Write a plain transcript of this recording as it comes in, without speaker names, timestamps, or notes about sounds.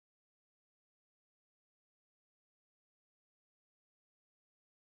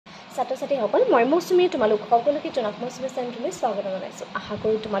ছাত্ৰ-ছাত্ৰীসকল মই মৌচুমী তোমালোক সকলোকে জনাত্মক চেনেললৈ স্বাগত জনাইছোঁ আশা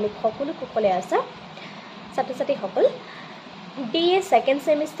কৰোঁ তোমালোক সকলো কুশলে আছা ছাত্ৰ-ছাত্ৰীসকল BA সেকেন্ড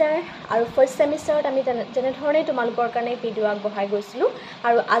সেমিস্টাৰ আৰু ফাৰ্স্ট সেমিস্টাৰত আমি যেনে ধৰণে তোমালোকৰ কাৰণে ভিডিও আগবঢ়াই গৈছিলোঁ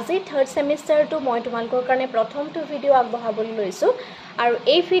আৰু আজি থাৰ্ড সেমিস্টাৰটো মই তোমালোকৰ কাৰণে প্ৰথমটো ভিডিও আগবঢ়াবলৈ লৈছোঁ আৰু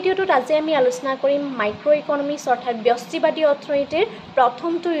এই ভিডিওটোত আজি আমি আলোচনা কৰিম মাইক্ৰ ইকনমিক্স অৰ্থাৎ ব্যষ্টিবাদী অৰ্থনীতিৰ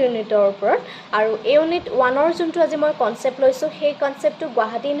প্ৰথমটো ইউনিটৰ ওপৰত আৰু এই ইউনিট 1ৰ যোনটো আজি মই কনসেপ্ট লৈছোঁ সেই কনসেপ্টটো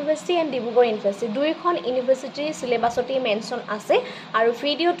Guwahati university and Dibrugarh university দুইখন ইউনিভাৰ্চিটিৰ সিলেবাছতে মেনশন আছে আৰু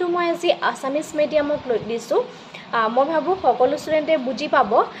ভিডিওটো মই আজি আছামিজ মিডিয়ামত লৈ দিছোঁ মই ভাবো সকলো ষ্টুডেণ্টে বুজি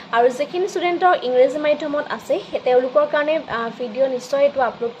পাব আৰু যেখিনি ষ্টুডেণ্টৰ ইংৰাজী মাধ্যমত আছে তেওঁলোকৰ কাৰণে ভিডিও নিশ্চয় এটো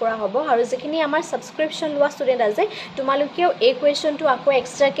আপলোড কৰা হ'ব আৰু যেখিনি আমাৰ সাবস্ক্ৰিপশ্যন লোৱা ষ্টুডেণ্ট আছে তোমালোকেও এই কোৱেশ্চনটো আকৌ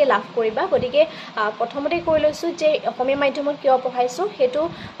এক্সট্ৰাকে লাভ কৰিবা গতিকে প্ৰথমতে কৈ লৈছোঁ যে অসমীয়া মাধ্যমত কিয় পঢ়াইছোঁ হেতু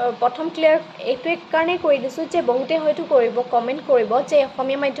প্ৰথম ক্লিয়াৰ এইটোৱে কাৰণে কৈ দিছোঁ যে বহুতে হয়তো কৰিব কমেন্ট কৰিব যে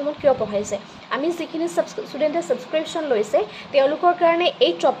অসমীয়া মাধ্যমত কিয় পঢ়াইছে আমি যেখিনি ষ্টুডেণ্টে সাবস্ক্ৰিপশ্যন লৈছে তেওঁলোকৰ কাৰণে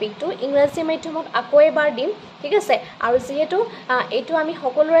এই টপিকটো ইংৰাজী মাধ্যমত আকৌ এবাৰ দিম ঠিক আছে আৰু যেহেতু এইটো আমি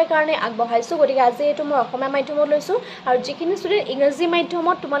সকলোৰে কাৰণে আগবঢ়াইছোঁ গতিকে আজি এইটো মই অসমীয়া মাধ্যমত লৈছোঁ আৰু যিখিনি ষ্টুডেণ্ট ইংৰাজী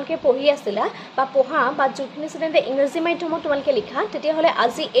মাধ্যমত তোমালোকে পঢ়ি আছিলা বা পঢ়া বা যিখিনি ষ্টুডেণ্টে ইংৰাজী মাধ্যমত তোমালোকে লিখা তেতিয়াহ'লে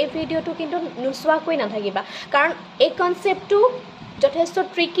আজি এই ভিডিওটো কিন্তু নোচোৱাকৈ নাথাকিবা কাৰণ এই কনসেপ্টটো যথেষ্ট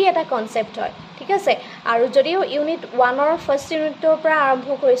ট্ৰিকি এটা কনসেপ্ট হয় ঠিক আছে আৰু যদিও ইউনিট 1ৰ ফাৰ্স্ট ইউনিটৰ পৰা আৰম্ভ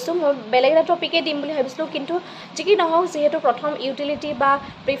কৰিছোঁ মই বেলেগ এটা টপিকে দিম বুলি ভাবিছিলোঁ কিন্তু যিকি নহওক যেহেতু প্ৰথম ইউটিলিটি বা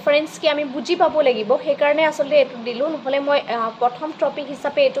প্ৰিফাৰেন্স কি আমি বুজি পাব লাগিব সেই কাৰণে আসলে এটো দিলো নহলে মই প্ৰথম টপিক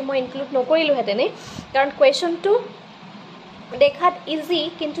হিচাপে এটো মই ইনক্লুড নকৰিলো হেতেনে কাৰণ কোৱেশ্চনটো দেখাত ইজি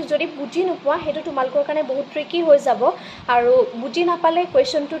কিন্তু যদি বুজি নোপোৱা হেতু তোমালোকৰ কাৰণে বহুত ট্ৰিকি হৈ যাব আৰু বুজি নাপালে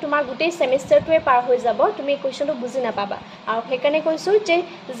কোৱেশ্চনটো তোমাৰ গোটেই সেমিস্টাৰটোৱে পাৰ হৈ যাব তুমি কোৱেশ্চনটো বুজি নাপাবা আৰু সেইকাৰণে কৈছো যে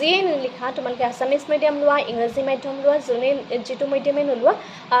যিয়ে নিলিখা তোমালোকে আছামিজ মিডিয়াম লোৱা ইংৰাজী মাধ্যম লোৱা যোনে যেটো মিডিয়ামে নোলোৱা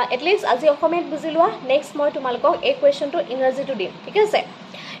এটলিষ্ট আজি অসমীয়াত বুজি লোৱা নেক্সট মই তোমালোকক এই কোৱেশ্চনটো ইংৰাজীটো দিম ঠিক আছে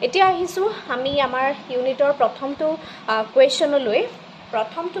এতিয়া আহিছো আমি আমাৰ ইউনিটৰ প্ৰথমটো কোৱেশ্চনলৈ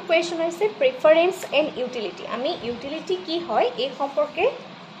প্ৰথমটো কোৱেশ্চন হৈছে প্ৰিফাৰেন্স এণ্ড ইউটিলিটি আমি ইউটিলিটি কি হয় এই সম্পৰ্কে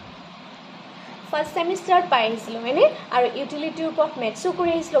ফাৰ্স্ট সেমিস্টাৰত পাই আহিছিলো হয়নে আৰু ইউটিলিটিৰ ওপৰত মেথছো কৰি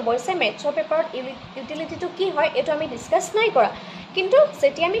আহিছিলো বয়সে মেথছৰ পেপাৰত ইউটিলিটিটো কি হয় এটো আমি ডিসকাস নাই কৰা কিন্তু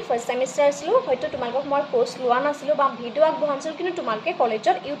যেতিয়া আমি ফাৰ্স্ট সেমিস্টাৰ আছিলো হয়তো তোমালোকক মই কোৰ্স লোৱা নাছিলো বা ভিডিও আগবঢ়াইছিলো কিন্তু তোমালোকে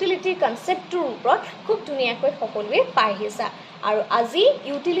কলেজত ইউটিলিটিৰ কনসেপ্টটোৰ ওপৰত খুব ধুনীয়াকৈ সকলোৱে পাই আহিছা আৰু আজি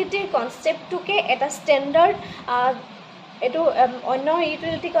ইউটিলিটিৰ কনসেপ্টটোকে এটা ষ্টেণ্ডাৰ্ড এটো অন্য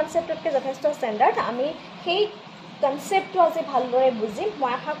ইউটিলিটি কনসেপ্টতকে যথেষ্ট ষ্টেণ্ডাৰ্ড আমি সেই কনসেপ্টটো আজি ভালদৰে বুজিম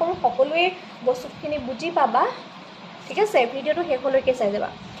মই আশা কৰোঁ সকলোৱে বস্তুখিনি বুজি পাবা ঠিক আছে ভিডিওটো শেষলৈকে চাই যাবা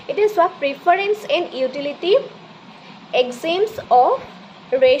এটা সোৱা preference and utility এক্সিমছ of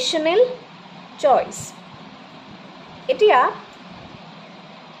ৰেশনেল choice এতিয়া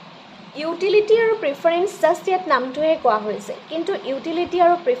ইউটিলিটি আৰু প্ৰিফাৰেন্স জাস্ট ইয়াত নামটোহে কোৱা হৈছে কিন্তু ইউটিলিটি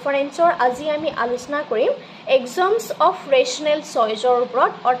আৰু প্ৰিফাৰেন্সৰ আজি আমি আলোচনা কৰিম এক্সিমছ অফ ৰেশনেল চইচৰ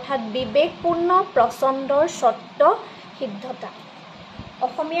ওপৰত অৰ্থাৎ বিবেকপূৰ্ণ পছন্দৰ সত্য সিদ্ধতা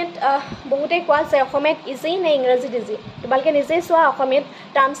অসমীয়াত বহুতে কোৱা যে অসমীয়াত ইজি নে ইংৰাজীত ইজি তোমালোকে নিজে চোৱা অসমীয়াত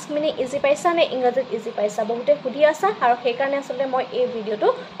টাৰ্মছখিনি ইজি পাইছা নে ইংৰাজীত ইজি পাইছা বহুতে সুধি আছা আৰু সেই কাৰণে আসলে মই এই ভিডিওটো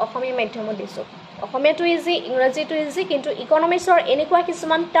অসমীয়া মাধ্যমত দিছোঁ অসমীয়াটো ইজি ইংৰাজীটো ইজি কিন্তু ইকনমিক্সৰ এনেকুৱা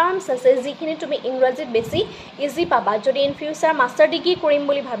কিছুমান টাৰ্মছ আছে যিখিনি তুমি ইংৰাজীত বেছি ইজি পাবা যদি ইন ফিউচাৰ মাষ্টাৰ ডিগ্ৰী কৰিম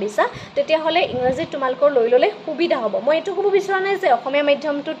বুলি ভাবিছা তেতিয়াহ'লে ইংৰাজীত তোমালোকৰ লৈ ল'লে সুবিধা হ'ব মই এটো ক'ব বিচৰা নাই যে অসমীয়া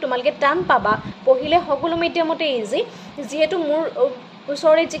মাধ্যমটো তোমালোকে টান পাবা পঢ়িলে সকলো মিডিয়ামতে ইজি যিহেতু মোৰ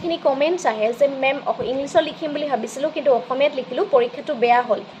ওচৰৰে যিখিনি কমেন্টছ আহে যে মেম ইংলিছত লিখিম বুলি ভাবিছিলোঁ কিন্তু অসমীয়াত লিখিলোঁ পৰীক্ষাটো বেয়া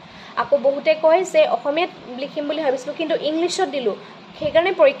হ'ল আকৌ বহুতে কয় যে অসমীয়াত লিখিম বুলি ভাবিছিলোঁ কিন্তু ইংলিছত দিলোঁ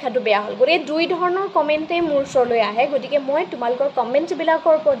সেইকাৰণে পৰীক্ষাটো বেয়া হ'ল গতিকে দুই ধৰণৰ কমেন্টে মোৰ ওচৰলৈ আহে গতিকে মই তোমালোকৰ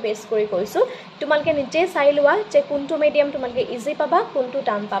কমেন্টবিলাকৰ ওপৰত বেছ কৰি কৈছোঁ তোমালোকে নিজে চাই লোৱা যে কোনটো মিডিয়াম তোমালোকে ইজি পাবা কোনটো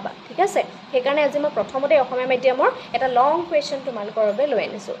টান পাবা ঠিক আছে সেইকাৰণে আজি মই প্ৰথমতে অসমীয়া মিডিয়ামৰ এটা লং কোৱেশ্চন তোমালোকৰ বাবে লৈ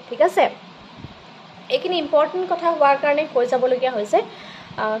আনিছোঁ ঠিক আছে এইখিনি ইম্পৰ্টেন্ট কথা হোৱাৰ কাৰণে কৈ যাবলগীয়া হৈছে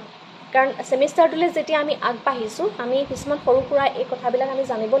কাৰণ সেমিস্টাৰটোলৈ যেতিয়া আমি আগবাঢ়িছোঁ আমি কিছুমান সৰু সুৰা এই কথাবিলাক আমি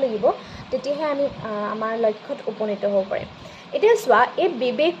জানিব লাগিব তেতিয়াহে আমি আমাৰ লক্ষ্যত উপনীত হ'ব পাৰিম এতিয়া চোৱা এই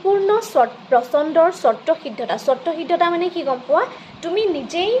বিবেকপূৰ্ণ পছন্দৰ সত্য সিদ্ধতা মানে কি গম পোৱা তুমি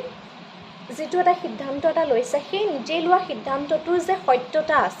নিজেই যেটো এটা সিদ্ধান্ত এটা লৈছা সেই নিজে লোৱা সিদ্ধান্তটোৰ যে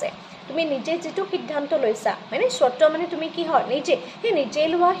সত্যতা আছে তুমি নিজে যেটো সিদ্ধান্ত লৈছা মানে সত্য মানে তুমি কি হয় নিজে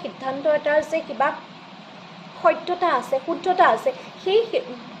লোৱা সিদ্ধান্ত এটাৰ যে কিবা সত্যতা আছে শুদ্ধতা আছে সেই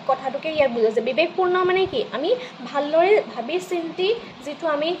কথাটোকে ইয়াৰ বুজাইছে বিবেকপূৰ্ণ মানে কি আমি ভালদৰে ভাবি চিন্তি যেটো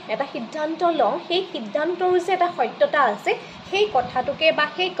আমি এটা সিদ্ধান্ত লওঁ সেই সিদ্ধান্তৰ যে এটা সত্যতা আছে সেই কথাটোকে বা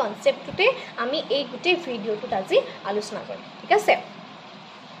সেই কনসেপ্টটোতে আমি এই গোটেই ভিডিওটোত আজি আলোচনা কৰিম ঠিক আছে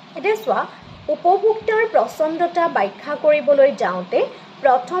এতিয়া চোৱা উপভোক্তাৰ পছন্দতা ব্যাখ্যা কৰিবলৈ যাওঁতে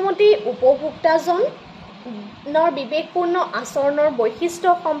প্ৰথমতে উপভোক্তাজনৰ বিবেকপূৰ্ণ আচৰণৰ বৈশিষ্ট্য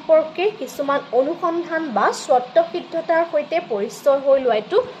সম্পৰ্কে কিছুমান অনুসন্ধান বা স্বতঃসিদ্ধতাৰ সৈতে পৰিচয় হৈ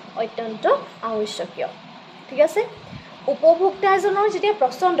লোৱাটো অত্যন্ত আৱশ্যকীয় ঠিক আছে উপভোক্তাজনৰ যেতিয়া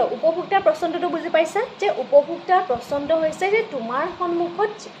পছন্দ উপভোক্তাৰ পছন্দটো বুজি পাইছা যে উপভোক্তাৰ পছন্দ হৈছে যে তোমাৰ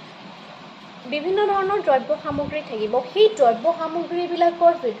সন্মুখত বিভিন্ন ধৰণৰ দ্ৰব্য সামগ্ৰী থাকিব সেই দ্ৰব্য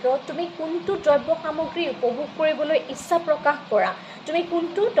সামগ্ৰীবিলাকৰ ভিতৰত তুমি কোনটো দ্ৰব্য সামগ্ৰী উপভোগ কৰিবলৈ ইচ্ছা প্ৰকাশ কৰা তুমি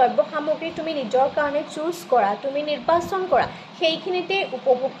কোনটো দ্ৰব্য সামগ্ৰী তুমি নিজৰ কাৰণে চুজ কৰা তুমি নিৰ্বাচন কৰা সেইখিনিতে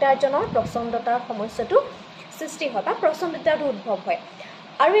উপভোক্তাজনৰ পছন্দতাৰ সমস্যাটো সৃষ্টি হয় বা পছন্দতাটো উদ্ভৱ হয়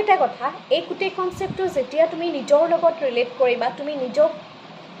আৰু এটা কথা এই গোটেই কনসেপ্টটো যেতিয়া তুমি নিজৰ লগত ৰিলেট কৰিবা তুমি নিজক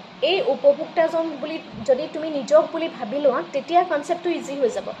এই উপভোক্তাজন বুলি যদি তুমি নিজক বুলি ভাবি লোৱা তেতিয়া কনসেপ্টটো ইজি হৈ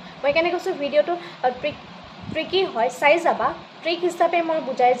যাব মই কেনে কৈছো ভিডিওটো ট্ৰিকি হয় চাই যাবা ট্ৰিক হিচাপে মই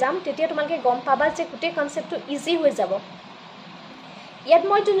বুজাই যাম তেতিয়া তোমালোকে গম পাবা যে গোটেই কনসেপ্টটো ইজি হৈ যাব ইয়াত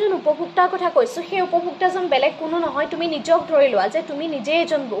মই যোনজন উপভোক্তাৰ কথা কৈছো সেই উপভোক্তাজন বেলেগ কোনো নহয় তুমি নিজক ধৰি লোৱা যে তুমি নিজে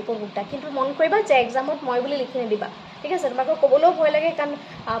এজন উপভোক্তা কিন্তু মন কৰিবা যে এক্সামত মই বুলি লিখি নিদিবা ঠিক আছে তোমাক ক'বলৈও ভয় লাগে কাৰণ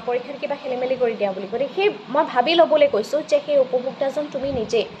পৰীক্ষাত কিবা খেলিমেলি কৰি দিয়া বুলি গতিকে সেই মই ভাবি ল'বলৈ কৈছো যে সেই উপভোক্তাজন তুমি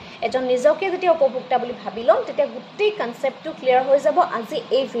নিজে এজন নিজকে যেতিয়া উপভোক্তা বুলি ভাবি লম তেতিয়া গোটেই কনসেপ্টটো ক্লিয়াৰ হৈ যাব আজি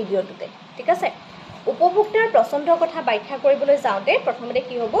এই ভিডিওটোতে ঠিক আছে উপভোক্তাৰ পছন্দৰ কথা ব্যাখ্যা কৰিবলৈ যাওঁতে প্ৰথমতে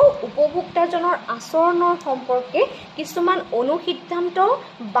কি হ'ব উপভোক্তাজনৰ আচৰণৰ সম্পৰ্কে কিছুমান অনুসিদ্ধান্ত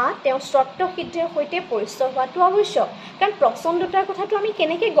বা তেওঁ স্বতঃসিদ্ধৰ সৈতে পৰিচয় হোৱাটো আৱশ্যক কাৰণ পছন্দতাৰ কথাটো আমি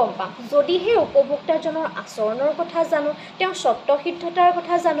কেনেকৈ গম পাম যদিহে উপভোক্তাজনৰ আচৰণৰ কথা জানো তেওঁ স্বতঃসিদ্ধতাৰ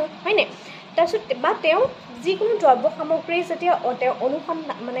কথা জানো হয়নে তাৰপিছত বা তেওঁ যিকোনো দ্ৰব্য সামগ্ৰী যেতিয়া তেওঁ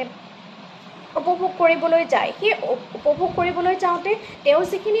অনুসন্ধান মানে উপভোগ কৰিবলৈ যায় সেই উপভোগ কৰিবলৈ যাওঁতে তেওঁ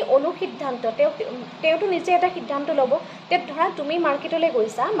যিখিনি অনুসিদ্ধান্ত তেওঁটো নিজে এটা সিদ্ধান্ত ল'ব তে ধৰা তুমি মাৰ্কেটলৈ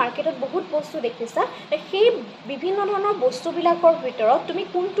গৈছা মাৰ্কেটত বহুত বস্তু দেখিছা সেই বিভিন্ন ধৰণৰ বস্তুবিলাকৰ ভিতৰত তুমি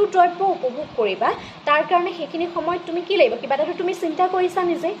কোনটো দ্ৰব্য উপভোগ কৰিবা তাৰ কাৰণে সেইখিনি সময়ত তুমি কি লাগিব কিবা এটা তুমি চিন্তা কৰিছা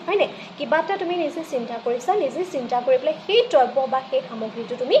নিজে হয়নে কিবা এটা তুমি নিজে চিন্তা কৰিছা নিজে চিন্তা কৰি পেলাই সেই দ্ৰব্য বা সেই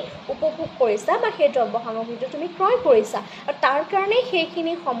সামগ্ৰীটো তুমি উপভোগ কৰিছা বা সেই দ্ৰব্য সামগ্ৰীটো তুমি ক্ৰয় কৰিছা আৰু তাৰ কাৰণে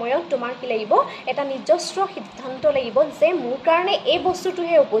সেইখিনি সময়ত তোমাৰ কি লাগিব এটা নিজস্ব সিদ্ধান্ত লাগিব যে মোৰ কাৰণে এই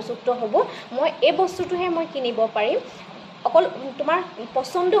বস্তুটোহে উপযুক্ত হ'ব মই এই বস্তুটোহে মই কিনিব পাৰিম অকল তোমাৰ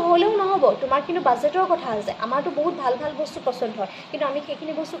পছন্দ হ'লেও নহ'ব তোমাৰ কিন্তু বাজেটৰ কথা আছে আমাৰতো বহুত ভাল ভাল বস্তু পছন্দ হয় কিন্তু আমি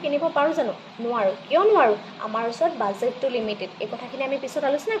সেইখিনি বস্তু কিনিব পাৰোঁ জানো নোৱাৰোঁ কিয় নোৱাৰোঁ আমাৰ ওচৰত বাজেটটো লিমিটেড এই কথাখিনি আমি পিছত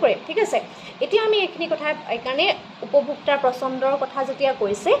আলোচনা কৰিম ঠিক আছে এতিয়া আমি এইখিনি কথা এইকাৰণে উপভোক্তাৰ পছন্দৰ কথা যেতিয়া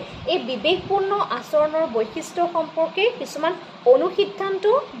কৈছে এই বিবেকপূৰ্ণ আচৰণৰ বৈশিষ্ট্য সম্পৰ্কে কিছুমান অনুসিদ্ধান্ত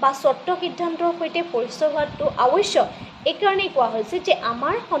বা স্বতঃসিদ্ধান্তৰ সৈতে পৰিচয় হোৱাটো আৱশ্যক এইকাৰণেই কোৱা হৈছে যে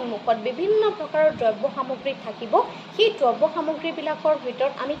আমাৰ সন্মুখত বিভিন্ন প্ৰকাৰৰ দ্ৰব্য সামগ্ৰী থাকিব সেই দ্ৰব্য সামগ্ৰীবিলাকৰ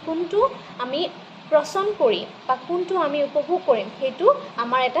ভিতৰত আমি কোনটো আমি পছন্দ কৰিম বা কোনটো আমি উপভোগ কৰিম সেইটো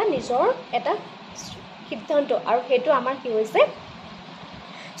আমাৰ এটা নিজৰ এটা সিদ্ধান্ত আৰু সেইটো আমাৰ কি হৈছে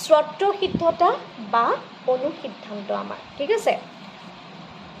স্বতঃসিদ্ধতা বা অনুসিদ্ধান্ত আমাৰ ঠিক আছে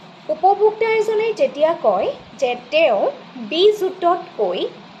উপভোক্তা এজনে যেতিয়া কয় যে তেওঁ বি জোঁটতকৈ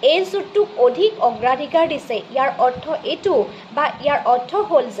এই জোঁটটোক অধিক অগ্ৰাধিকাৰ দিছে ইয়াৰ অৰ্থ এইটো বা ইয়াৰ অৰ্থ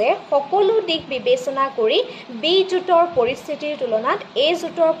হ'ল যে সকলো দিশ বিবেচনা কৰি বি জোঁটৰ পৰিস্থিতিৰ তুলনাত এই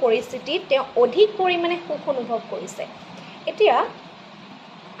জোঁটৰ পৰিস্থিতিত তেওঁ অধিক পৰিমাণে সুখ অনুভৱ কৰিছে এতিয়া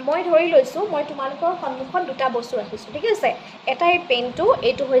মই ধৰি লৈছোঁ মই তোমালোকৰ সন্মুখত দুটা বস্তু ৰাখিছোঁ ঠিক আছে এটাই পেনটো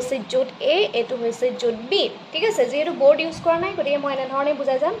এইটো হৈছে জোঁট এ এইটো হৈছে জোঁট বি ঠিক আছে যিহেতু বৰ্ড ইউজ কৰা নাই গতিকে মই এনেধৰণে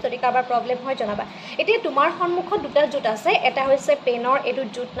বুজাই যাম যদি কাৰোবাৰ প্ৰব্লেম হয় জনাবা এতিয়া তোমাৰ সন্মুখত দুটা জোঁট আছে এটা হৈছে পেনৰ এইটো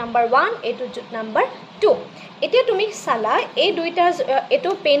জোঁট নাম্বাৰ 1 এইটো জোঁট নাম্বাৰ 2 এতিয়া তুমি চালা এই দুইটা এইটো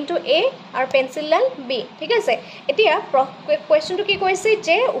পেনটো এ আৰু পেন্সিলডাল বি ঠিক আছে এতিয়া কোৱেশ্চনটো কি কৈছে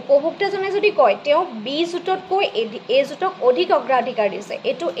যে উপভোক্তাজনে যদি কয় তেওঁ বি জোঁটতকৈ এ জোঁটক অধিক অগ্ৰাধিকাৰ দিছে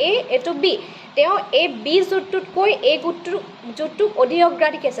এইটো এ এইটো বি তেওঁ এই বি জোঁটটোতকৈ এই জোঁটটোক অধিক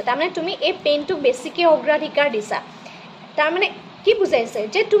অগ্ৰাধিকাৰ আছে তাৰমানে তুমি এই পেনটোক বেছিকৈ অগ্ৰাধিকাৰ দিছা তাৰমানে কি বুজাইছে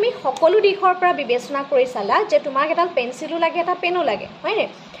যে তুমি সকলো দিশৰ পৰা বিবেচনা কৰি চালা যে তোমাক এটা পেন্সিলো লাগে এটা পেনো লাগে হয়নে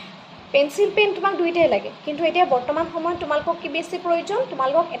পেন্সিল পেন তোমাক দুইটাই লাগে কিন্তু এতিয়া বৰ্তমান সময়ত তোমালোকক কি বেছি প্ৰয়োজন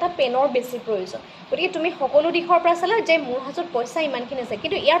তোমালোকক এটা পেনৰ বেছি প্ৰয়োজন গতিকে তুমি সকলো দিশৰ পৰা চালা যে মোৰ হাতত পইচা ইমানখিনি আছে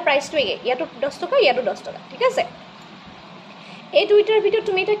কিন্তু ইয়াৰ প্ৰাইচটো একে ইয়াতো 10 টকা ইয়াতো 10 টকা ঠিক আছে এই দুইটাৰ ভিতৰত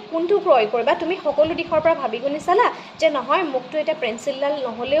তুমি এটা কোনটো ক্ৰয় কৰিবা তুমি সকলো দিশৰ পৰা ভাবি গুনি চালা যে নহয় মুকটো এটা পেন্সিলডাল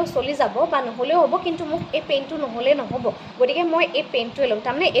নহলেও চলি যাব বা নহলেও হ'ব কিন্তু মোক এই পেনটো নহলে নহব গতিকে মই এই পেনটোৱে ল'ম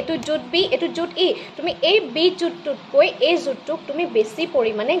তাৰমানে এইটো জোঁট বি এইটো জোঁট ই তুমি এই বি জোঁটটোতকৈ এই জোঁটটোক তুমি বেছি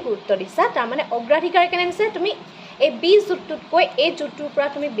পৰিমাণে গুৰুত্ব দিছা তাৰমানে অগ্ৰাধিকাৰ কেনে দিছা তুমি এই বি জোঁটটোতকৈ এই জোঁটটোৰ পৰা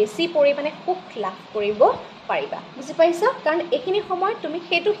তুমি বেছি পৰিমাণে সুখ লাভ কৰিব পাৰিবা বুজি পাইছা কাৰণ এইখিনি সময়ত তুমি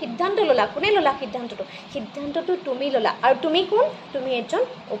সেইটো সিদ্ধান্ত ল'লা কোনে ল'লা সিদ্ধান্তটো তুমি ল'লা আৰু তুমি কোন তুমি এজন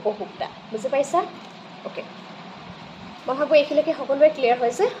উপভোক্তা বুজি পাইছা ওকে মই ভাবোঁ এইখিনিলৈকে সকলোৱে ক্লিয়াৰ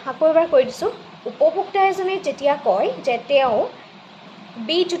হৈছে আকৌ এবাৰ কৈ দিছোঁ উপভোক্তা এজনে যেতিয়া কয় যে তেওঁ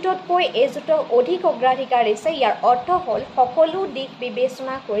বি জোঁটতকৈ এই জোঁটক অধিক অগ্ৰাধিকাৰ দিছে ইয়াৰ অৰ্থ হ'ল সকলো দিশ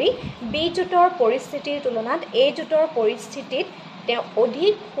বিবেচনা কৰি বি জোঁটৰ পৰিস্থিতিৰ তুলনাত এই জোঁটৰ পৰিস্থিতিত তেওঁ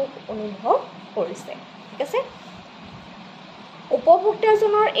অধিক সুখ অনুভৱ কৰিছে ঠিক আছে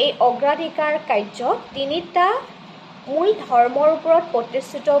উপভোক্তাজনৰ এই অগ্ৰাধিকাৰ কাৰ্য তিনিটা মূল ধৰ্মৰ ওপৰত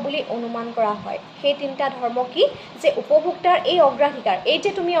প্ৰতিষ্ঠিত বুলি অনুমান কৰা হয় সেই তিনিটা ধৰ্ম কি যে উপভোক্তাৰ এই অগ্ৰাধিকাৰ এই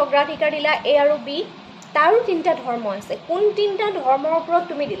যে তুমি অগ্ৰাধিকাৰ দিলা এ আৰু বি তাৰো তিনিটা ধৰ্ম আছে কোন তিনিটা ধৰ্মৰ ওপৰত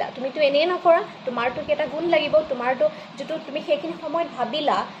তুমি দিলা তুমিতো এনেই নকৰা তোমাৰতো কেইটা গুণ লাগিব তোমাৰতো যেটো তুমি সেইখিনি সময়ত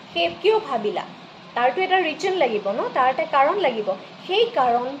ভাবিলা সেই কিয় ভাবিলা তাৰটো এটা ৰিজন লাগিব ন তাৰ এটা কাৰণ লাগিব সেই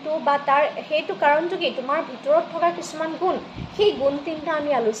কাৰণটো বা তাৰ সেইটো কাৰণটো কি তোমাৰ ভিতৰত থকা কিছুমান গুণ সেই গুণ তিনিটা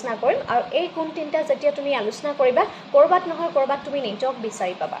আমি আলোচনা কৰিম আৰু এই গুণ তিনিটা যেতিয়া তুমি আলোচনা কৰিবা কৰবাত নহয় কৰবাত তুমি নিজক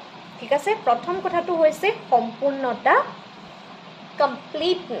বিচাৰি পাবা ঠিক আছে প্ৰথম কথাটো হৈছে সম্পূৰ্ণতা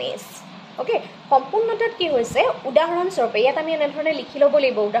কমপ্লিটনেছ ওকে সম্পূৰ্ণতাত কি হৈছে উদাহৰণস্বৰূপে ইয়াত আমি এনেধৰণে লিখি ল'ব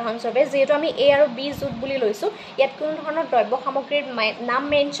লাগিব উদাহৰণস্বৰূপে যেহেতু আমি এ আৰু বি জোঁট বুলি লৈছোঁ ইয়াত কোনো ধৰণৰ দ্ৰব্য সামগ্ৰীৰ নাম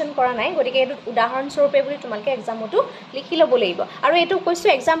মেনশ্যন কৰা নাই গতিকে এইটো উদাহৰণস্বৰূপে বুলি তোমালোকে এক্সামতো লিখি ল'ব লাগিব আৰু এইটো কৈছোঁ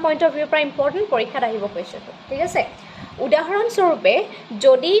এক্সাম পইণ্ট অফ ভিউৰ পৰা ইম্পৰ্টেণ্ট পৰীক্ষাত আহিব কুৱেশ্যনটো ঠিক আছে উদাহৰণস্বৰূপে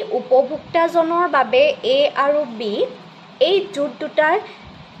যদি উপভোক্তাজনৰ বাবে এ আৰু বি এই জোঁট দুটাৰ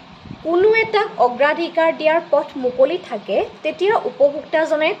কোনো এটা অগ্ৰাধিকাৰ দিয়াৰ পথ মুকলি থাকে তেতিয়া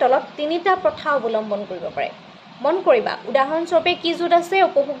উপভোক্তাজনে তলত তিনিটা প্ৰথা অৱলম্বন কৰিব পাৰে মন কৰিবা উদাহৰণস্বৰূপে কি জোঁট আছে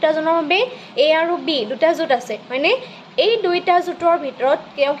উপভোক্তাজনৰ বাবে এ আৰু বি দুটা জোঁট আছে হয়নে এই দুইটা জোঁটৰ ভিতৰত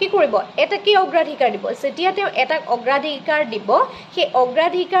তেওঁ কি কৰিব এটা কি অগ্ৰাধিকাৰ দিব যেতিয়া তেওঁ এটা অগ্ৰাধিকাৰ দিব সেই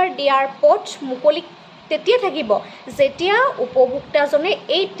অগ্ৰাধিকাৰ দিয়াৰ পথ মুকলি তেতিয়া থাকিব যেতিয়া উপভোক্তাজনে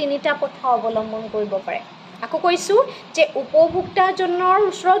এই তিনিটা প্ৰথা অৱলম্বন কৰিব পাৰে আকৌ কৈছোঁ যে উপভোক্তাজনৰ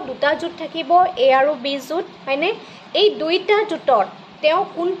ওচৰত দুটা জোঁট থাকিব এ আৰু বি জোঁট হয়নে এই দুইটা জোঁটত তেওঁ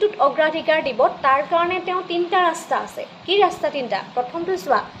কোনটোত অগ্ৰাধিকাৰ দিব তাৰ কাৰণে তেওঁ তিনিটা ৰাস্তা আছে কি ৰাস্তা তিনিটা প্ৰথমটো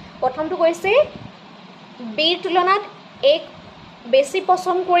চোৱা প্ৰথমটো কৈছে বিৰ তুলনাত এক বেছি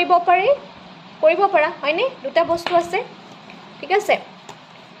পচন্দ কৰিব পাৰা হয়নে দুটা বস্তু আছে ঠিক আছে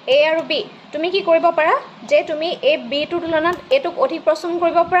এ আৰু বি তুমি কি কৰিব পাৰা যে তুমি এই বিটোৰ তুলনাত এটোক অধিক পচন্দ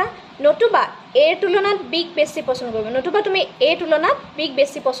কৰিব পাৰা নতুবা এৰ তুলনাত বিক বেছি পচন্দ কৰিব নতুবা তুমি এৰ তুলনাত বিক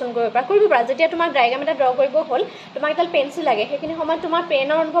বেছি পচন্দ কৰিব পাৰা যেতিয়া তোমাৰ ডায়াগ্ৰাম এটা ড্ৰ কৰিব হ'ল তোমাক এডাল পেঞ্চিল লাগে সেইখিনি সময়ত তোমাৰ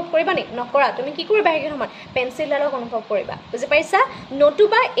পেনৰ অনুভৱ কৰিবা নি নকৰা তুমি কি কৰিবা সেইখিনি সময়ত পেঞ্চিলডালক অনুভৱ কৰিবা বুজি পাইছা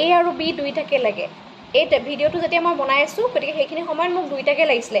নতুবা এ আৰু বি দুইটাকে লাগে এই ভিডিঅ'টো যেতিয়া মই বনাই আছোঁ গতিকে সেইখিনি সময়ত মোক দুইটাকে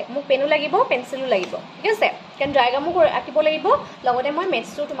লাগিছিলে মোক পেনো লাগিব পেঞ্চিলো লাগিব ঠিক আছে কাৰণ ডায়াগ্ৰামো আঁকিব লাগিব লগতে মই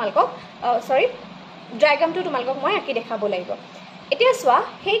মেথছটো তোমালোকক ডায়াগ্ৰামটো তোমালোকক মই আঁকি দেখাব লাগিব এতিয়া চোৱা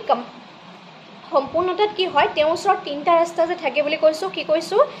সেই সম্পূৰ্ণতাত কি হয় তেওঁৰ ওচৰত তিনিটা ৰাস্তা যে থাকে বুলি কৈছোঁ কি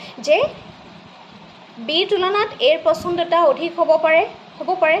কৈছোঁ যে বিৰ তুলনাত এৰ পচন্দতা অধিক হ'ব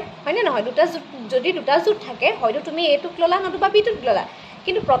পাৰে হয়নে নহয় যদি দুটা জোঁট থাকে হয়তো তুমি এইটোক ল'লা নতুবা বিটোক ল'লা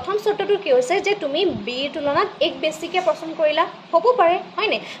কিন্তু প্ৰথম চৰ্তটো কি হৈছে যে তুমি বিৰ তুলনাত এক বেছিকৈ পচন্দ কৰিলা হ'ব পাৰে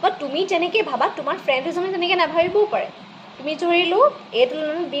হয়নে বা তুমি যেনেকৈ ভাবা তোমাৰ ফ্ৰেণ্ড এজনে তেনেকৈ নাভাবিবও পাৰে তুমি ধৰিলোঁ এই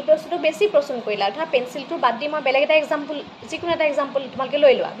তুলনাত বি বস্তুটো বেছি পচন্দ কৰিলা ধৰা পেঞ্চিলটো বাদ দি মই বেলেগ এটা এক্সাম্পল যিকোনো এটা এক্সাম্পল তোমালোকে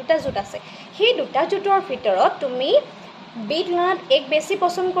লৈ লোৱা দুটা জোঁট আছে সেই দুটা জোঁটৰ ভিতৰত তুমি বি তুলনাত এক বেছি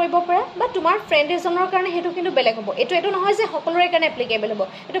পচন্দ কৰিব পাৰা বা তোমাৰ ফ্ৰেণ্ড এজনৰ কাৰণে সেইটো কিন্তু বেলেগ হ'ব এইটো নহয় যে সকলোৰে কাৰণে এপ্লিকেবল হ'ব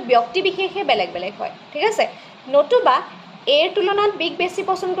এইটো ব্যক্তি বিশেষে বেলেগ হয় ঠিক আছে নতুবা এৰ তুলনাত বিক বেছি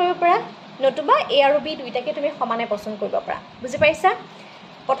পচন্দ কৰিব পাৰা নতুবা এ আৰু বি দুইটাকে তুমি সমানে পচন্দ কৰিব পাৰা বুজি পাইছা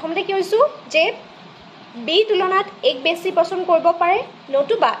প্ৰথমতে কি হৈছোঁ যে বি তুলনাত এক বেছি পচন্দ কৰিব পাৰে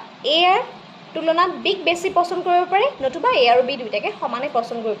নতুবা এৰ তুলনাত বিক বেছি পচন্দ কৰিব পাৰে নতুবা এ আৰু বি দুইটাকে সমানে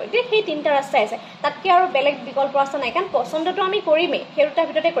পচন্দ কৰিব পাৰে সেই তিনিটা ৰাস্তাই আছে তাতকৈ আৰু বেলেগ বিকল্প ৰাস্তা নাই কাৰণ পচন্দটো আমি কৰিমেই সেই দুটাৰ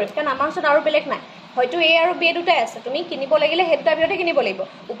ভিতৰতে কৰিম কাৰণ আমাৰ ওচৰত আৰু বেলেগ নাই হয়তো এ আৰু বি দুটাই আছে তুমি কিনিব লাগিলে সেই দুটাৰ ভিতৰতে কিনিব লাগিব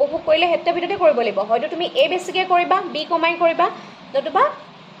উপভোগ কৰিলে সেই দুটাৰ ভিতৰতে কৰিব লাগিব হয়তো তুমি এ বেছিকৈ কৰিবা বি কমাই কৰিবা নতুবা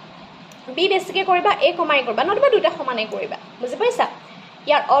বি বেছিকৈ কৰিবা এ কমাই কৰিবা নতুবা দুটা সমানে কৰিবা বুজি পাইছা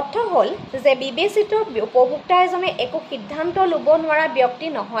ইয়াৰ অৰ্থ হ'ল যে বিবেচিত উপভোক্তা এজনে একো সিদ্ধান্ত ল'ব নোৱাৰা ব্যক্তি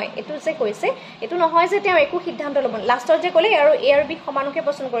নহয় এইটো যে কৈছে এইটো নহয় যে তেওঁ একো সিদ্ধান্ত ল'ব লাষ্টত যে ক'লে আৰু এ আৰু বিক সমানকৈ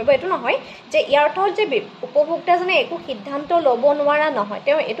পচন্দ কৰিব এইটো নহয় যে ইয়াৰ অৰ্থ হ'ল যে উপভোক্তাজনে একো সিদ্ধান্ত ল'ব নোৱাৰা নহয়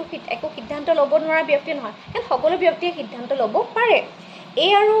তেওঁ একো সিদ্ধান্ত ল'ব নোৱাৰা ব্যক্তি নহয় কাৰণ সকলো ব্যক্তিয়ে সিদ্ধান্ত ল'ব পাৰে এ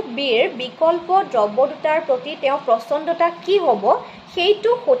আৰু বিৰ বিকল্প দ্ৰব্য দুটাৰ প্ৰতি তেওঁ পচন্দতা কি হ'ব সেইটো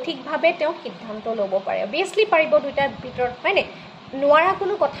সঠিকভাৱে তেওঁ সিদ্ধান্ত ল'ব পাৰে অভিয়াছলি পাৰিব দুটাৰ ভিতৰত হয়নে নোৱাৰা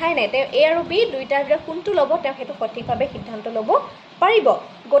কোনো কথাই নাই তেওঁ এ আৰু বি দুইটাৰ ভিতৰত কোনটো ল'ব তেওঁ সেইটো সঠিকভাৱে সিদ্ধান্ত ল'ব পাৰিব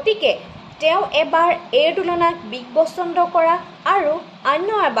গতিকে তেওঁ এবাৰ এৰ তুলনাত বিক পচন্দ কৰা আৰু অন্য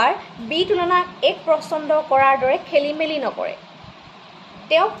এবাৰ বি তুলনাত এক পচন্দ কৰাৰ দৰে খেলি মেলি নকৰে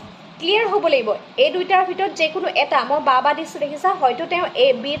তেওঁ ক্লিয়াৰ হ'ব লাগিব এই দুইটাৰ ভিতৰত যিকোনো এটা মই বাবা দিছোঁ দেখিছা হয়তো তেওঁ এ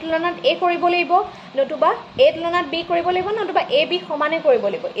বি তুলনাত এ কৰিব লাগিব নতুবা এ তুলনাত বি কৰিব লাগিব নতুবা এ বি সমানে কৰিব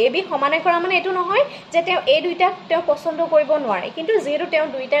লাগিব এ বি সমানে কৰা মানে এইটো নহয় যে তেওঁ এই দুইটাক তেওঁ পচন্দ কৰিব নোৱাৰে কিন্তু যিহেতু তেওঁ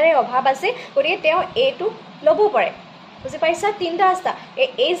দুইটাৰে অভাৱ আছে গতিকে তেওঁ এটো ল'ব পাৰে বুজি পাইছা তিনিটা ৰাস্তা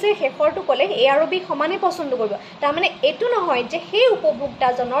এই যে শেষৰটো ক'লে এ আৰু বি সমানে পচন্দ কৰিব তাৰমানে এইটো নহয় যে সেই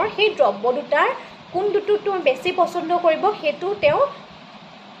উপভোক্তাজনৰ সেই দ্ৰব্য দুটাৰ কোনটোতো তেওঁ বেছি পচন্দ কৰিব সেইটো তেওঁ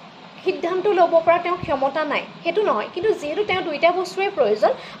সিদ্ধান্ত ল'ব পৰা তেওঁ ক্ষমতা নাই সেইটো নহয় কিন্তু যেহেতু তেওঁ দুইটা বস্তুৰে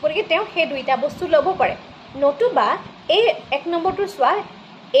প্ৰয়োজন গতিকে তেওঁ সেই দুইটা বস্তু ল'ব পাৰে নতুবা এই এক নম্বৰটো চোৱা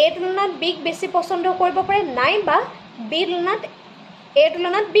এ তুলনাত বিক বেছি পচন্দ কৰিব পাৰে নাইবা বি তুলনাত এ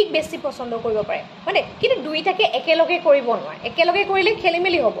তুলনাত বিক বেছি পচন্দ কৰিব পাৰে হয়নে কিন্তু দুইটাকে একেলগে কৰিব নোৱাৰে একেলগে কৰিলে খেলি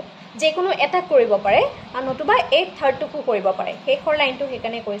মেলি হ'ব যিকোনো এটা কৰিব পাৰে আৰু নতুবা এই থাৰ্ডটোকো কৰিব পাৰে শেষৰ লাইনটো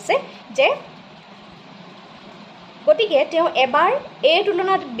সেইকাৰণে কৈছে যে গতিকে তেওঁ এবাৰ এ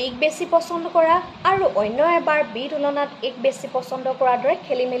তুলনাত বিক বেছি পচন্দ কৰা আৰু অন্য এবাৰ বি তুলনাত এক বেছি পচন্দ কৰাৰ দৰে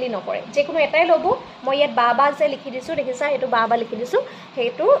খেলি মেলি নকৰে যিকোনো এটাই ল'ব মই ইয়াত বাবা যে লিখি দিছোঁ দেখিছা এইটো বাবা লিখি দিছোঁ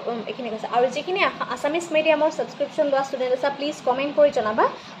সেইটো এইখিনি কৈছে আৰু যিখিনি আছামিজ মিডিয়ামৰ ছাবস্ক্ৰিপশ্যন লোৱা ষ্টুডেণ্ট আছে প্লিজ কমেণ্ট কৰি জনাবা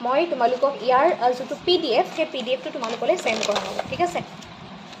মই তোমালোকক ইয়াৰ যিটো PDF সেই PDFটো তোমালোকলৈ চেণ্ড কৰা হ'ব ঠিক আছে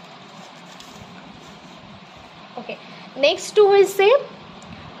অ'কে নেক্সটটো হৈছে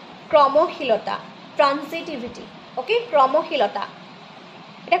ক্ৰমশীলতা ট্ৰানজিটিভিটি ওকে ক্ৰমশীলতা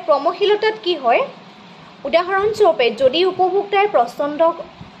এটা ক্ৰমশীলতাত কি হয় উদাহৰণস্বৰূপে যদি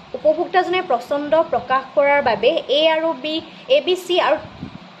উপভোক্তাজনে পছন্দ প্ৰকাশ কৰাৰ বাবে এ আৰু বি এ বি চি আৰু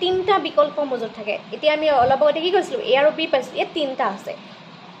তিনিটা বিকল্প মজুত থাকে এতিয়া আমি অলপ আগতে কি কৈছিলোঁ এ আৰু বি পাইছোঁ ইয়াত তিনিটা আছে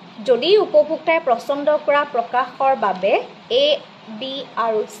যদি উপভোক্তাই পছন্দ কৰা প্ৰকাশৰ বাবে এ বি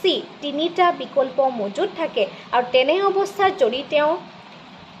আৰু চি তিনিটা বিকল্প মজুত থাকে আৰু তেনে অৱস্থাত যদি তেওঁ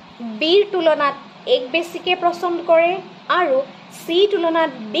বিৰ তুলনাত এক বেছিকে পছন্দ কৰে আৰু চি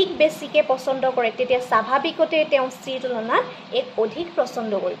তুলনাত বিক বেছিকে পছন্দ কৰে তেতিয়া স্বাভাৱিকতে তেওঁ চি তুলনাত এক অধিক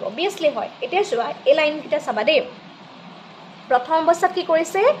পছন্দ কৰিব অবভিয়াছলি হয় এতিয়া চোৱা এই লাইনকেইটা চাবা দেই প্ৰথম অৱস্থাত কি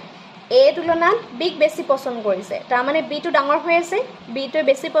কৰিছে এ তুলনাত বিক বেছি পছন্দ কৰিছে তাৰমানে বিটো ডাঙৰ হৈ আছে বিটোৱে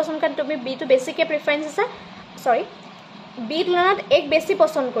বেছি পছন্দ কাৰণ তুমি বিটো বেছিকে প্ৰিফাৰেঞ্চ আছে সৰি বি তুলনাত এক বেছি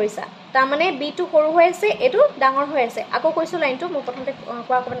পছন্দ কৰিছা তাৰমানে বিটো সৰু হৈ আছে এইটো ডাঙৰ হৈ আছে আকৌ কৈছোঁ লাইনটো মোৰ প্ৰথমতে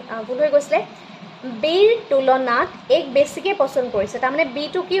কোৱা ভুল হৈ গৈছিলে বিৰ তুলনাত এক বেছিকে পছন্দ কৰিছে তাৰমানে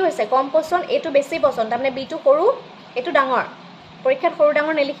বিটো কি হৈছে কম পছন্দ এইটো বেছি পছন্দ তাৰমানে বিটো সৰু এইটো ডাঙৰ পৰীক্ষাত সৰু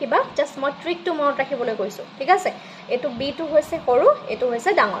ডাঙৰ নেলিখিবা জাষ্ট মই ট্ৰিকটো মনত ৰাখিবলৈ কৈছোঁ ঠিক আছে এইটো বিটো হৈছে সৰু এইটো হৈছে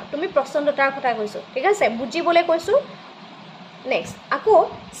ডাঙৰ তুমি পছন্দতাৰ কথা কৈছোঁ ঠিক আছে বুজিবলৈ কৈছোঁ নেক্সট আকৌ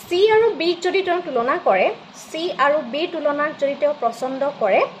চি আৰু বিক যদি তেওঁ তুলনা কৰে চি আৰু বিৰ তুলনাত যদি তেওঁ পছন্দ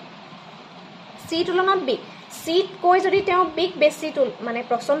কৰে চি তুলনাত বি চিতকৈ যদি তেওঁ বিক বেছি মানে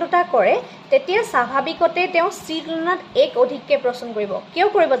পছন্দতা কৰে তেতিয়া স্বাভাৱিকতে তেওঁ চি তুলনাত এক অধিককে পছন্দ কৰিব কিয়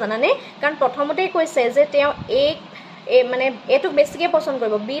কৰিব জানানে কাৰণ প্ৰথমতেই কৈছে যে তেওঁ এক মানে এটোক বেছিকে পছন্দ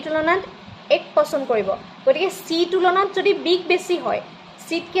কৰিব বি তুলনাত এক পছন্দ কৰিব গতিকে চি তুলনাত যদি বিক বেছি হয়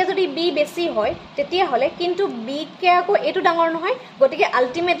চিতকে যদি বি বেছি হয় তেতিয়াহ'লে কিন্তু বিতকে আকৌ এইটো ডাঙৰ নহয় গতিকে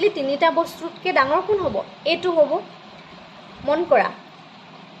আল্টিমেটলি তিনিটা বস্তুতকে ডাঙৰ কোন হ'ব এইটো হ'ব মন কৰা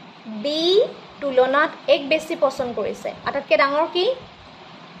বি তুলনাত এক বেছি পছন্দ কৰিছে আটাইতকৈ ডাঙৰ কি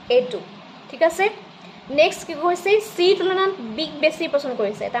এইটো ঠিক আছে নেক্সট কি কৈছে চি তুলনাত বিক বেছি পছন্দ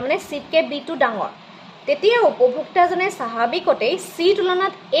কৰিছে তাৰমানে চিতকে বিটো ডাঙৰ তেতিয়া উপভোক্তাজনে স্বাভাৱিকতেই চি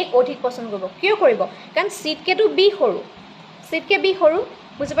তুলনাত এক অধিক পছন্দ কৰিব কিয় কৰিব কাৰণ চিতকেতো বি সৰু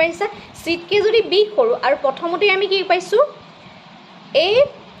বুজি পাইছা চিতকে যদি বি সৰু আৰু প্ৰথমতে আমি কি পাইছোঁ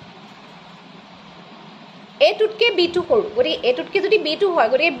এটোতকে বিটো সৰু গতিকে এটোতকে যদি বিটো হয়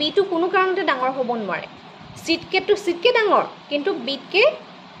গতিকে বিটো কোনো কাৰণতে ডাঙৰ হ'ব নোৱাৰে চিতকে ডাঙৰ কিন্তু বিতকে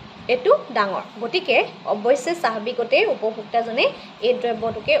এটো ডাঙৰ গতিকে অৱশ্যে স্বাভাৱিকতে উপভোক্তাজনে এই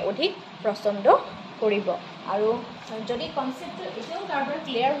দ্ৰব্যটোকে অধিক পছন্দ কৰিব আৰু যদি কনচেপ্টটো এতিয়াও কাৰোবাৰ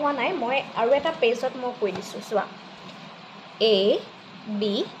ক্লিয়াৰ হোৱা নাই মই আৰু এটা পেজত মই কৈ দিছোঁ চোৱা এ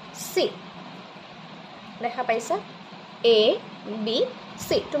বি চি দেখা পাইছা এ বি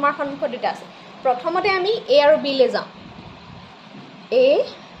চি তোমাৰ সন্মুখত দুটা আছে প্ৰথমতে আমি এ আৰু বি লৈ যাওঁ এ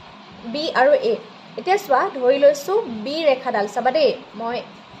বি আৰু এ এতিয়া চোৱা ধৰি লৈছোঁ বি ৰেখাডাল চাবা দেই মই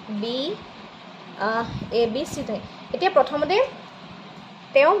বি এ বি চি ধৰি এতিয়া প্ৰথমতে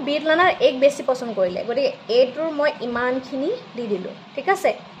তেওঁ বি তুলনাত এক বেছি পছন্দ কৰিলে গতিকে এইটোৰ মই ইমানখিনি দি দিলোঁ ঠিক আছে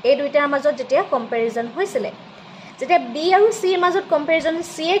এই দুইটাৰ মাজত যেতিয়া কম্পেৰিজন হৈছিলে যেতিয়া বি আৰু চিৰ মাজত কম্পেৰিজন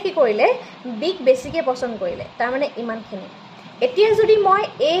চিয়ে কি কৰিলে বিক বেছিকৈ পছন্দ কৰিলে তাৰমানে ইমানখিনি এতিয়া যদি মই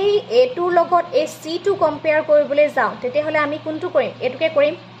এই এটোৰ লগত এই সিটো কম্পেয়াৰ কৰিবলৈ যাওঁ তেতিয়াহলে আমি কোনটো কৰিম এটোকে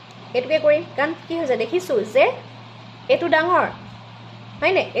কৰিম কাৰণ কি হৈছে দেখিছো যে এটো ডাঙৰ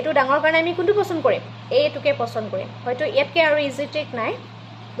হয়নে এটো ডাঙৰ কাৰণে আমি কোনটো পছন্দ কৰিম এটোকে পছন্দ কৰিম হয়তো ইয়াতকে আৰু ইজি ট্ৰিক নাই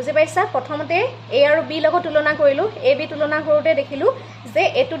বুজি পাইছা প্ৰথমতে এ আৰু বি লগত তুলনা কৰিলো এ বি তুলনা কৰোতে দেখিলো যে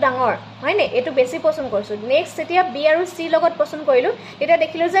এটো ডাঙৰ হয়নে এটো বেছি পছন্দ কৰিছো নেক্সট যেতিয়া বি আৰু সি লগত পছন্দ কৰিলো তেতিয়া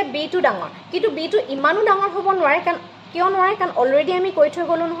দেখিলো যে বি টো ডাঙৰ কিন্তু বি টো ইমানো ডাঙৰ হ'ব নোৱাৰে কাৰণ কিয় নোৱাৰে কাৰণ অলৰেডি আমি কৈ থৈ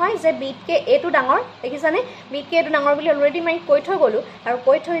গলো নহয় যে বিটকে এটো ডাঙৰ দেখিছানে বিটকে এটো ডাঙৰ বুলি অলৰেডি মই কৈ থৈ গলো আৰু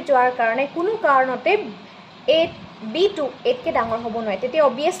কৈ থৈ যোৱাৰ কাৰণে কোনো কাৰণতে এ বি2 এতকে ডাঙৰ হ'ব নোৱাৰে তেতিয়া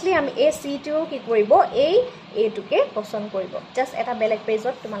অবিয়াসলি আমি এ সি2 কি কৰিব এই এটোকে পছন্দ কৰিব জাস্ট এটা বেলেগ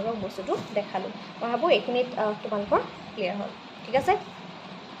পেজত তোমালোকক বস্তুটো দেখালো মই ভাবো এইখিনিত তোমালোকৰ ক্লিয়াৰ হ'ল ঠিক আছে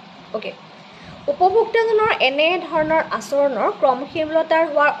ওকে উপভোক্তাজনৰ এনে ধৰণৰ আচৰণৰ ক্ৰমশীলতাৰ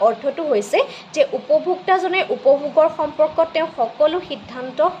হোৱাৰ অৰ্থটো হৈছে যে উপভোক্তাজনে উপভোগৰ সম্পৰ্কত তেওঁ সকলো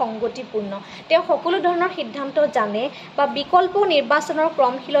সিদ্ধান্ত সংগতিপূৰ্ণ তেওঁ সকলো ধৰণৰ সিদ্ধান্ত জানে বা বিকল্প নিৰ্বাচনৰ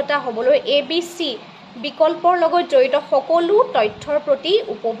ক্ৰমশীলতা হ'বলৈ ABC বিকল্পৰ লগত জড়িত সকলো তথ্যৰ প্ৰতি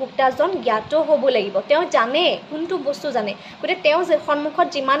উপভোক্তাজন জ্ঞাত হ'ব লাগিব তেওঁ জানে কোনটো বস্তু জানে গতে তেওঁ যে সন্মুখত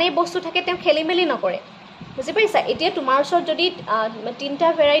যিমানেই বস্তু থাকে তেওঁ খেলিমেলি নকৰে বুজি পাইছা এতিয়া তোমাৰ ওচৰত যদি তিনটা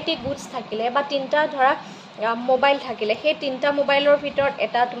ভেৰাইটি গুডছ থাকিলে বা তিনটা ধৰা মোবাইল থাকিলে সেই তিনটা মোবাইলৰ ভিতৰত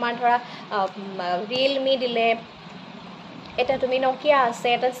এটা তোমাৰ ধৰা ৰিয়েলমি দিলে এটা তুমি নকিয়া আছে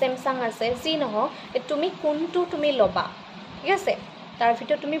এটা স্যামসাং আছে যি নহওক তুমি কোনটো তুমি লবা ঠিক আছে তাৰ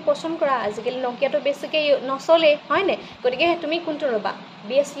ভিতৰত তুমি পছন্দ কৰা আজিকালি নকিয়াটো বেছিকে নচলে হয় নে গতিকে তুমি কোনটো লবা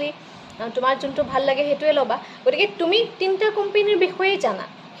বিএছলি তোমাৰ যোনটো ভাল লাগে হেতুৱে লবা গতিকে তুমি তিনটা কোম্পানীৰ বিষয়ে জানা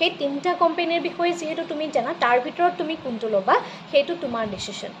সেই তিনটা কোম্পানীৰ বিষয়ে যেহেতু তুমি জানা তাৰ ভিতৰত তুমি কোনটো লবা হেতু তোমাৰ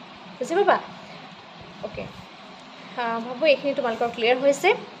ডিসিশন বুজি পাবা ওকে ভাবো এইখিনি তোমালোকৰ ক্লিয়াৰ হৈছে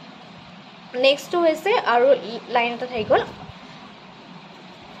নেক্সট হৈছে আৰু লাইন এটা থাকি গ'ল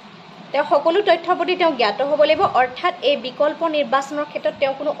তেওঁ সকলো তথ্যৰ প্ৰতি তেওঁ জ্ঞাত হ'ব লাগিব অৰ্থাৎ এই বিকল্প নিৰ্বাচনৰ ক্ষেত্ৰত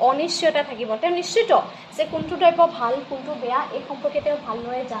তেওঁ কোনো অনিশ্চয়তা থাকিব তেওঁ নিশ্চিত যে কোনটো দ্ৰব্য ভাল কোনটো বেয়া এই সম্পৰ্কে তেওঁ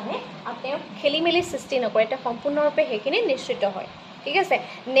ভালদৰে জানে আৰু তেওঁ খেলিমেলি সৃষ্টি নকৰে তেওঁ সম্পূৰ্ণৰূপে সেইখিনি নিশ্চিত হয় ঠিক আছে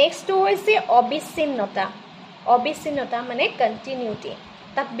নেক্সট হৈছে অবিচ্ছিন্নতা মানে কন্টিনিউটি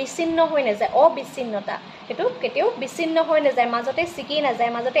তাত বিচ্ছিন্ন হৈ নাযায় অবিচ্ছিন্নতা হেতু কেতিয়াও বিচ্ছিন্ন হৈ নাযায় মাজতে সিকি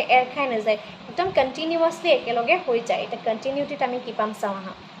নাযায় মাজতে এৰ খাই নাযায় একদম কন্টিনিউয়াছলি একেলগে হৈ যায় এটা কন্টিনিউটিত আমি কি পাম চাওঁ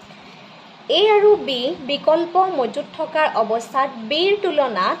আহা A আৰু B বিকল্প মজুত থকাৰ অৱস্থাত Bৰ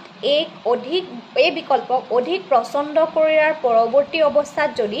তুলনাত এই বিকল্পক অধিক পছন্দ কৰাৰ পৰৱৰ্তী অৱস্থাত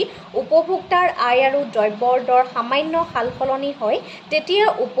যদি উপভোক্তাৰ আয় আৰু দ্ৰব্যৰ দৰ সামান্য সালসলনি হয় তেতিয়া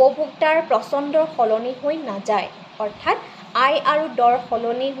উপভোক্তাৰ পছন্দৰ সলনি হৈ নাযায় অৰ্থাৎ আয় আৰু দৰ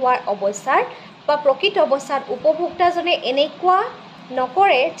সলনি হোৱাৰ অৱস্থাত বা প্ৰকৃত অৱস্থাত উপভোক্তাজনে এনেকুৱা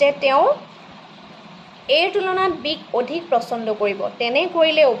নকৰে যে তেওঁ এৰ তুলনাত বিক অধিক পছন্দ কৰিব তেনে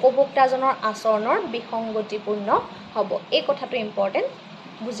কৰিলে উপভোক্তাজনৰ আচৰণৰ বিসংগতিপূৰ্ণ হ'ব এই কথাটো ইম্পৰ্টেন্ট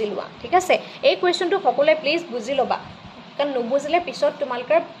বুজি লোৱা ঠিক আছে এই কোৱেশ্চনটো সকলোৱে প্লিজ বুজি লবা কাৰণ নুবুজিলে পিছত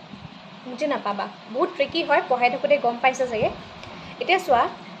তোমালোকৰ বুজি নাপাবা বহুত ট্ৰিকি হয় পঢ়াই থাকোতে গম পাইছে চাগে এতিয়া চোৱা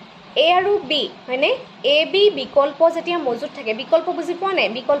এ আৰু বি হয়নে এ বি বিকল্প যেতিয়া মজুত থাকে বিকল্প বুজি পোৱা নাই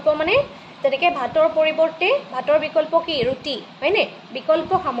বিকল্প মানে যেনেকৈ ভাতৰ পৰিৱৰ্তে ভাতৰ বিকল্প কি ৰুটি হয়নে বিকল্প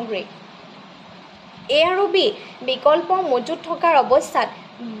সামগ্ৰী এ আৰু বি বিকল্প মজুত থকাৰ অৱস্থাত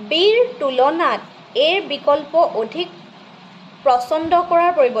বিৰ তুলনাত এৰ বিকল্প অধিক পছন্দ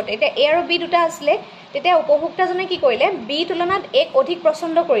কৰাৰ পৰিৱৰ্তে এতিয়া এ আৰু বি দুটা আছিলে তেতিয়া উপভোক্তাজনে কি কৰিলে বি তুলনাত এক অধিক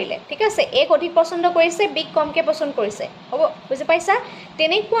পছন্দ কৰিলে ঠিক আছে এক অধিক পছন্দ কৰিছে বিক কমকে পছন্দ কৰিছে হ'ব বুজি পাইছা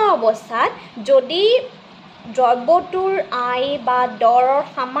তেনেকুৱা অৱস্থাত যদি দ্ৰব্যটোৰ আয় বা দৰৰ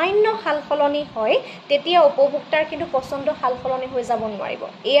সামান্য সালসলনি হয় তেতিয়া উপভোক্তাৰ কিন্তু পছন্দ সালসলনি হৈ যাব নোৱাৰিব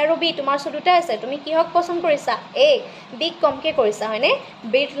এ আৰু বি তোমাৰ দুটা আছে তুমি কিহক পছন্দ কৰিছা এ বিক কমকে কৰিছা হয়নে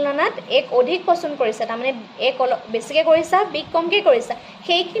বিৰ তুলনাত এক অধিক পছন্দ কৰিছা তাৰমানে এক বেছিকে কৰিছা বিক কমকে কৰিছা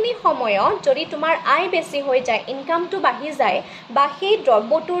সেইখিনি সময়ত যদি তোমাৰ আয় বেছি হৈ যায় ইনকামটো বাঢ়ি যায় বা সেই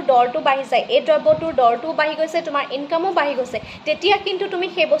দ্ৰব্যটোৰ দৰটো বাঢ়ি যায় এই দ্ৰব্যটোৰ দৰটো বাঢ়ি গৈছে তোমাৰ ইনকামো বাঢ়ি গৈছে তেতিয়া কিন্তু তুমি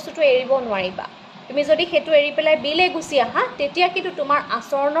সেই বস্তুটো এৰিব নোৱাৰিবা তুমি যদি হেতু এৰি পেলাই বিলে গুছি আহা তেতিয়া কিন্তু তোমাৰ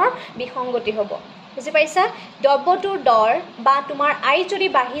আচৰণৰ বিসংগতি হ'ব বুজি পাইছা দ্ৰব্যটোৰ দৰ বা তোমাৰ আয় যদি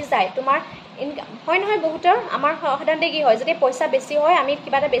বাঢ়ি যায় তোমাৰ হয় নহয় বহুতৰ আমাৰ সাধাৰণতে কি হয় যদি পইচা বেছি হয় আমি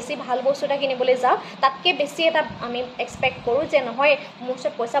কিবা এটা বেছি ভাল বস্তু এটা কিনিবলৈ যাওঁ তাতকে বেছি এটা আমি এক্সপেক্ট কৰোঁ যে নহয় মোৰ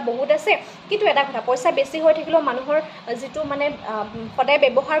ওচৰত পইচা বহুত আছে কিন্তু এটা কথা পইচা বেছি হৈ থাকিলেও মানুহৰ যিটো মানে সদায়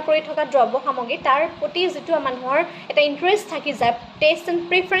ব্যৱহাৰ কৰি থকা দ্ৰব্য সামগ্ৰী তাৰ প্ৰতি যিটো মানুহৰ এটা ইন্টাৰেষ্ট থাকি যায় টেষ্ট এণ্ড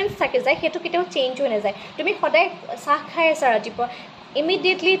প্ৰিফাৰেঞ্চ থাকি যায় সেইটো কেতিয়াও চেঞ্জ হৈ নাযায় তুমি সদায় চাহ খাই আছা ৰাতিপুৱা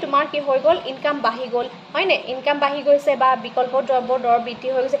ইমিডিয়েটলি তোমাৰ কি হৈ গ'ল ইনকাম বাঢ়ি গ'ল হয়নে ইনকাম বাঢ়ি গৈছে বা বিকল্প দ্ৰব্যৰ দৰ বৃদ্ধি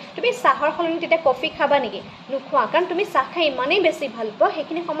হৈ গৈছে তুমি চাহৰ সলনি তেতিয়া কফি খাবা নেকি নোখোৱা কাৰণ তুমি চাহ খাই ইমানেই বেছি ভাল পোৱা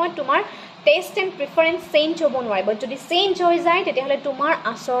সেইখিনি সময়ত তোমাৰ টেষ্ট এণ্ড প্ৰিফাৰেঞ্চ চেঞ্জ হ'ব নোৱাৰিব যদি চেঞ্জ হৈ যায় তেতিয়াহ'লে তোমাৰ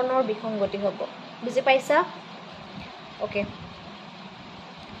আচৰণৰ বিসংগতি হ'ব বুজি পাইছা অ'কে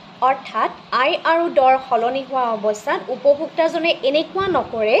অৰ্থাৎ আয় আৰু দৰ সলনি হোৱা অৱস্থাত উপভোক্তাজনে এনেকুৱা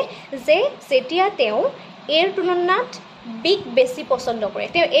নকৰে যে যেতিয়া তেওঁ এৰ তুলনাত বিগ বেছি পছন্দ কৰে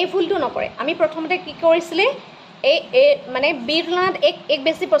তেওঁ এই ভুলটো নকৰে আমি প্ৰথমতে কি কৰিছিলে এই মানে বিৰ তুলনাত এক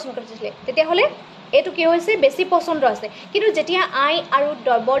বেছি পছন্দ কৰিছিলে তেতিয়াহ'লে এইটো কি হৈছে বেছি পছন্দ আছে কিন্তু যেতিয়া আয় আৰু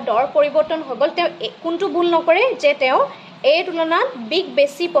দ্ৰব্যৰ দৰ পৰিৱৰ্তন হৈ গ'ল তেওঁ কোনটো ভুল নকৰে যে তেওঁ এই তুলনাত বিগ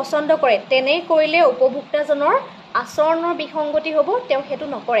বেছি পছন্দ কৰে তেনে কৰিলে উপভোক্তাজনৰ আচৰণৰ বিসংগতি হ'ব তেওঁ সেইটো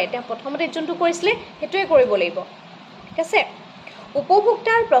নকৰে তেওঁ প্ৰথমতে যোনটো কৰিছিলে সেইটোৱে কৰিব লাগিব ঠিক আছে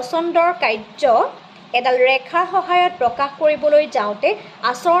উপভোক্তাৰ পছন্দৰ কাৰ্য এডাল ৰেখাৰ সহায়ত প্ৰকাশ কৰিবলৈ যাওঁতে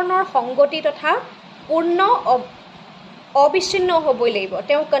আচৰণৰ সংগতি তথা পূৰ্ণ অবিচ্ছিন্ন হ'বই লাগিব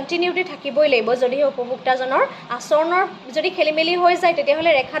তেওঁ কণ্টিনিউটি থাকিবই লাগিব যদিহে উপভোক্তাজনৰ আচৰণৰ যদি খেলিমেলি হৈ যায়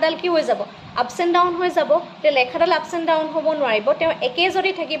তেতিয়াহ'লে ৰেখাডাল কি হৈ যাব আপছ এণ্ড ডাউন হৈ যাব তেতিয়া ৰেখাডাল আপছ এণ্ড ডাউন হ'ব নোৱাৰিব তেওঁ একে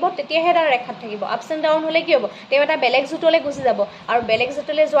যদি থাকিব তেতিয়াহে এটা ৰেখাত থাকিব আপছ এণ্ড ডাউন হ'লে কি হ'ব তেওঁ এটা বেলেগ জোটলৈ গুচি যাব আৰু বেলেগ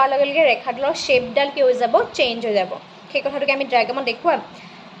জোটলৈ যোৱাৰ লগে লগে ৰেখাডালৰ শ্বেপডাল কি হৈ যাব চেঞ্জ হৈ যাব সেই কথাটোকে আমি ডায়েগ্ৰামত দেখুৱাম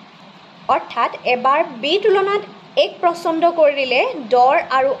অৰ্থাৎ এবাৰ বি তুলনাত এক পছন্দ কৰিলে দৰ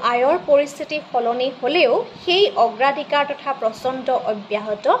আৰু আয়ৰ পৰিস্থিতি সলনি হ'লেও সেই অগ্ৰাধিকাৰ তথা পছন্দ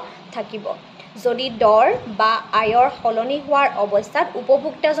অব্যাহত থাকিব যদি দৰ বা আয়ৰ সলনি হোৱাৰ অৱস্থাত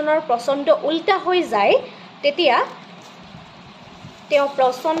উপভোক্তাজনৰ পছন্দ উল্টা হৈ যায় তেতিয়া তেওঁ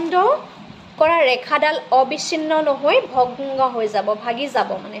পছন্দ কৰা ৰেখাডাল অবিচ্ছিন্ন নহয় ভগ্ন হৈ যাব ভাগি যাব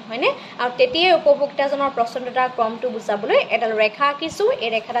মানে হয়নে আৰু তেতিয়াই উপভোক্তাজনৰ পছন্দতাৰ ক্ৰমটো বুজাবলৈ এডাল ৰেখা আঁকিছোঁ এই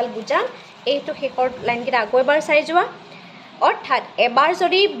ৰেখাডাল বুজাম এইটো শেষৰ লাইনকেইটা আকৌ এবাৰ চাই যোৱা অৰ্থাৎ এবাৰ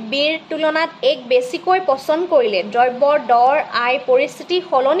যদি বিৰ তুলনাত এক বেছিকৈ পছন্দ কৰিলে দ্ৰব্যৰ দৰ আয় পৰিস্থিতি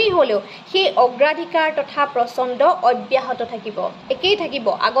সলনি হ'লেও সেই অগ্ৰাধিকাৰ তথা পছন্দ অব্যাহত থাকিব একেই থাকিব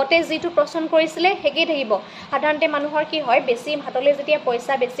আগতে যিটো পছন্দ কৰিছিলে সেকেই থাকিব সাধাৰণতে মানুহৰ কি হয় বেছি হাতলৈ যেতিয়া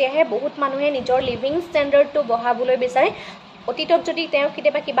পইচা বেছি আহে বহুত মানুহে নিজৰ লিভিং ষ্টেণ্ডাৰ্ডটো বঢ়াবলৈ বিচাৰে অতীতত যদি তেওঁ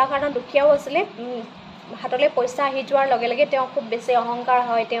কেতিয়াবা কিবা কাৰণত দুখীয়াও আছিলে হাতলৈ পইচা আহি যোৱাৰ লগে লগে তেওঁ খুব বেছি অহংকাৰ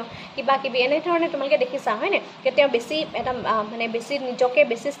হয় তেওঁ কিবা কিবি এনেধৰণে তোমালোকে দেখিছা হয়নে তেওঁ বেছি এটা মানে বেছি নিজকে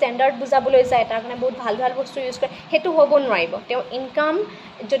বেছি ষ্টেণ্ডাৰ্ড বুজাবলৈ যায় তাৰ কাৰণে বহুত ভাল ভাল বস্তু ইউজ কৰে সেইটো হ'ব নোৱাৰিব তেওঁ ইনকাম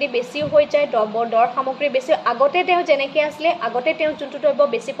যদি বেছিও হৈ যায় দৰ সামগ্ৰী বেছি আগতে তেওঁ যেনেকৈ আছিলে আগতে তেওঁ যোনটো দ্ৰব্য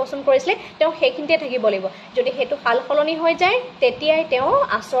বেছি পচন্দ কৰিছিলে তেওঁ সেইখিনিতে থাকিব লাগিব যদি সেইটো সাল সলনি হৈ যায় তেতিয়াই তেওঁ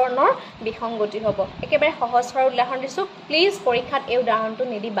আচৰণৰ বিসংগতি হ'ব একেবাৰে সহজ সৰল উদাহৰণ দিছোঁ প্লিজ পৰীক্ষাত এই উদাহৰণটো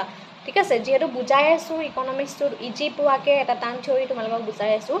নিদিবা ঠিক আছে যেহেতু বুজাই আছোঁ ইকনমিক্সটো ইজি পোৱাকৈ এটা টান থিয়ৰী তোমালোকক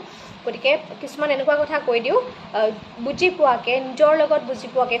বুজাই আছোঁ গতিকে কিছুমান এনেকুৱা কথা কৈ দিওঁ বুজি পোৱাকৈ নিজৰ লগত বুজি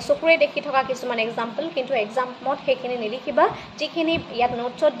পোৱাকৈ চকুৰে দেখি থকা কিছুমান এক্সাম্পল কিন্তু এক্সামত সেইখিনি নিলিখিবা যিখিনি ইয়াত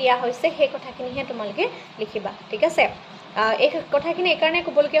নোটছত দিয়া হৈছে সেই কথাখিনিহে তোমালোকে লিখিবা ঠিক আছে এই কথাখিনি এইকাৰণে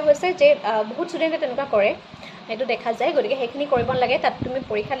ক'বলগীয়া হৈছে যে বহুত ষ্টুডেণ্টে তেনেকুৱা কৰে সেইটো দেখা যায় গতিকে সেইখিনি কৰিব নালাগে তাত তুমি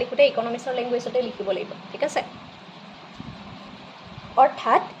পৰীক্ষা লিখোঁতে ইকনমিক্সৰ লেংগুৱেজতে লিখিব লাগিব ঠিক আছে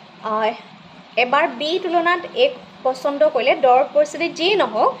অৰ্থাৎ এবাৰ বি তুলনাত এক পছন্দ কৰিলে দৰ পৰিস্থিতি যি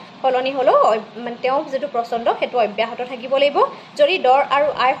নহওক সলনি হ'লেও মানে তেওঁ যিটো পছন্দ সেইটো অব্যাহত থাকিব লাগিব যদি দৰ আৰু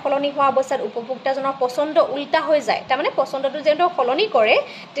আয় সলনি হোৱা অৱস্থাত উপভোক্তাজনৰ পছন্দ উল্টা হৈ যায় তাৰমানে পছন্দটো যেন সলনি কৰে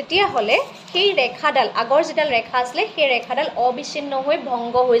তেতিয়াহ'লে সেই ৰেখাডাল আগৰ যিডাল ৰেখা আছিলে সেই ৰেখাডাল অবিচ্ছিন্ন হৈ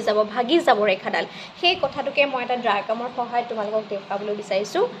ভংগ হৈ যাব ভাগি যাব ৰেখাডাল সেই কথাটোকে মই এটা ডায়েগ্ৰামৰ সহায়ত তোমালোকক দেখুৱাবলৈ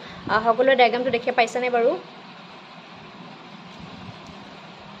বিচাৰিছোঁ সকলোৱে ডায়েগ্ৰামটো দেখি পাইছেনে বাৰু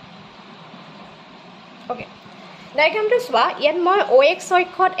ওকে ডায়েগ্ৰামটো চোৱা ইয়াত মই OX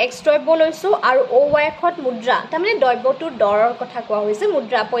অক্ষত X দ্ৰব্য লৈছোঁ আৰু OY অক্ষত মুদ্ৰা তাৰমানে দ্ৰব্যটোৰ দৰৰ কথা কোৱা হৈছে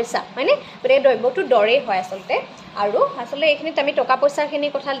মুদ্ৰা পইচা হয়নে গতিকে দ্ৰব্যটো দৰেই হয় আচলতে আৰু আচলতে এইখিনিত আমি টকা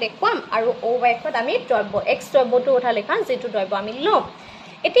পইচাখিনিৰ কথা দেখুৱাম আৰু OY অক্ষত আমি দ্ৰব্য X দ্ৰব্যটোৰ কথা লিখাম যিটো দ্ৰব্য আমি ল'ম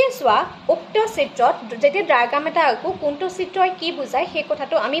এতিয়া চোৱা উক্ত চিত্ৰত যেতিয়া ডায়েগ্ৰাম এটা আঁকো কোনটো চিত্ৰই কি বুজায় সেই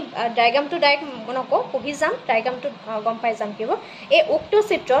কথাটো আমি ডায়েগ্ৰামটো ডাইৰেক্ট নকওঁ পঢ়ি যাম ডায়েগ্ৰামটো গম পাই যাম কি হ'ব এই উক্ত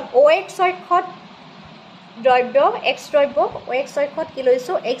চিত্ৰত OX অক্ষত দ্ৰব্য X দ্ৰব্য OX অক্ষত কি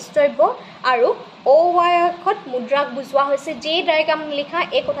লৈছোঁ X দ্ৰব্য আৰু OY অক্ষত মুদ্ৰাক বুজোৱা হৈছে যি ডায়েগ্ৰাম লিখা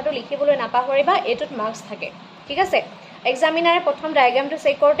এই কথাটো লিখিবলৈ নাপাহৰিবা এইটোত মাৰ্কছ থাকে ঠিক আছে এক্সামিনাৰে প্ৰথম ডায়েগ্ৰামটো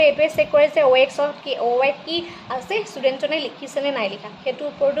চেক কৰোঁতে এইটোৱে চেক কৰে যে OX কি OY কি আছে ষ্টুডেণ্টজনে লিখিছেনে নাই লিখা সেইটোৰ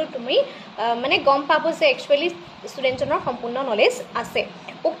ওপৰতো তুমি মানে গম পাব যে একচুৱেলি ষ্টুডেণ্টজনৰ সম্পূৰ্ণ নলেজ আছে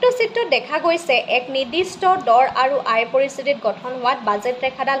উক্ত চিত্ৰত দেখা গৈছে এক নিৰ্দিষ্ট দৰ আৰু আয় পৰিস্থিতিত গঠন হোৱাত বাজেট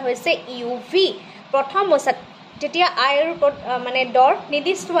ৰেখাডাল হৈছে UV প্ৰথম অৱস্থাত তেতিয়া আয়ৰ মানে দৰ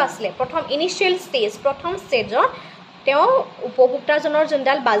নিৰ্দিষ্ট আছিলে প্ৰথম ইনিচিয়েল ষ্টেজ প্ৰথম ষ্টেজত তেওঁ উপভোক্তাজনৰ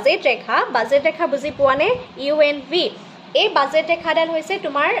যোনডাল বাজেট ৰেখা বুজি পোৱা নে UNV এই বাজেট ৰেখাডাল হৈছে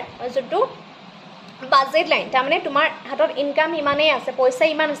তোমাৰ যোনটো বাজেট লাইন তাৰমানে তোমাৰ হাতত ইনকাম ইমানেই আছে পইচা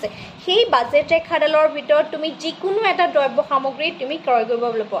ইমান আছে সেই বাজেট ৰেখাডালৰ ভিতৰত তুমি যিকোনো এটা দ্ৰব্য সামগ্ৰী তুমি ক্ৰয়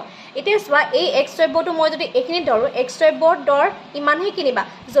কৰিবলৈ পোৱা এতিয়া চোৱা এই এক্স দ্ৰব্যটো মই যদি এইখিনি ধৰো এক্স দ্ৰব্যৰ দৰ ইমানহে কিনিবা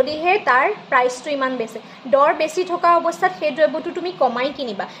যদিহে তাৰ প্ৰাইচটো ইমান বেছি দৰ বেছি থকা অৱস্থাত সেই দ্ৰব্যটো তুমি কমাই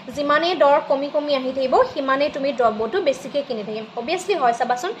কিনিবা যিমানেই দৰ কমি আহি থাকিব সিমানেই তুমি দ্ৰব্যটো বেছিকে কিনি থাকিম অবভিয়াছলি হয়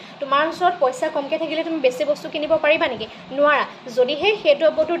চাবাচোন তোমাৰ ওচৰত পইচা কমকে থাকিলে তুমি বেছি বস্তু কিনিব পাৰিবা নেকি নোৱাৰা যদিহে সেই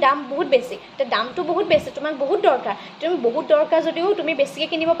দ্ৰব্যটোৰ দাম বহুত বেছি তে দামটো বহুত বেছি তোমাক বহুত দৰকাৰ তুমি বহুত দৰকাৰ যদিও তুমি বেছিকে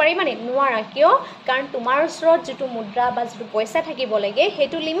কিনিব পাৰিবা নে নোৱাৰা কিয় কাৰণ তোমাৰ ওচৰত যেটো মুদ্ৰা বা যেটো পইচা থাকিব লাগে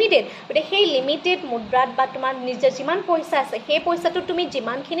হেতু লিমিটেড গতে সেই লিমিটেড মুদ্ৰাত বা তোমাৰ নিজে যিমান পইচা আছে সেই পইচাটো তুমি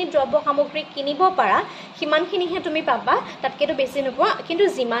যিমানখিনি দ্ৰব্য সামগ্ৰী কিনিব পাৰা সিমানখিনিহে তুমি পাবা তাতকেটো বেছি নোপোৱা কিন্তু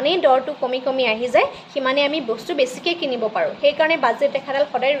যিমানেই দৰটো কমি আহি যায় সিমানে আমি বস্তু বেছিকে কিনিব পাৰো সেই কাৰণে বাজেট ৰেখাডাল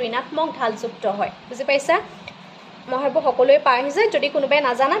সদায় ঋণাত্মক ঢালযুক্ত হয় বুজি পাইছা মই ভাবো সকলোৱে পাই আহিছে যদি কোনোবাই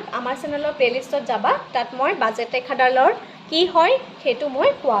নাজানাত আমাৰ চেনেলৰ প্লেলিষ্টত যাবা তাত মই বাজেট ৰেখাডালৰ কি হয় হেতু মই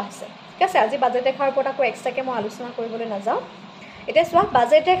কোৱা আছে ঠিক আছে আজি বাজেট ৰেখাৰ ওপৰত আকৌ এক্সট্ৰাকে মই আলোচনা কৰিবলৈ নাযাওঁ এটা চোৱা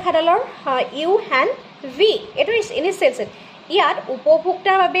বাজেট ৰেখাডালৰ UNV এটো ইনিচিয়েল সেট ইয়াত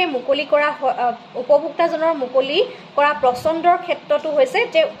উপভোক্তাৰ বাবে মুকলি কৰা উপভোক্তাজনৰ মুকলি কৰা পছন্দৰ ক্ষেত্ৰটো হৈছে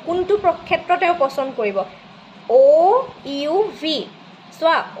যে কোনটো ক্ষেত্ৰত তেওঁ পছন্দ কৰিব OUV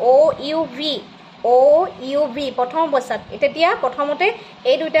চোৱা OUV প্ৰথম অৱস্থাত এতিয়া প্ৰথমতে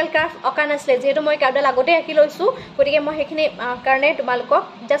এই দুইটাল কাৰ্ভ অকা নাছিলে যেহেতু মই কাৰ্ভডাল আগতে আঁকি লৈছো গতিকে মই সেইখিনি কাৰণে তোমালোকক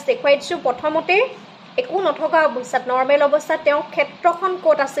জাস্ট দেখুৱাই দিছো প্ৰথমতে একো নথকা অৱস্থাত নৰ্মেল অৱস্থাত তেওঁ ক্ষেত্ৰখন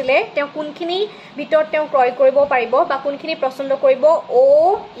ক'ত আছিলে তেওঁ কোনখিনি ভিতৰত তেওঁ ক্ৰয় কৰিব পাৰিব বা কোনখিনি পছন্দ কৰিব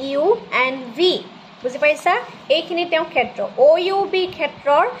OUNV বুজি পাইছা এইখিনি তেওঁ ক্ষেত্ৰ OUV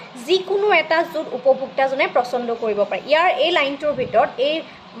ক্ষেত্ৰৰ যিকোনো এটা জুট উপভোক্তাজনে পছন্দ কৰিব পাৰে ইয়াৰ এই লাইনটোৰ ভিতৰত এই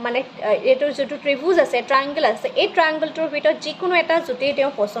মানে এটো যেটো ত্ৰিভুজ আছে ট্ৰায়াঙ্গল আছে এই ট্ৰায়াঙ্গলটোৰ ভিতৰত যিকোনো এটা জুটি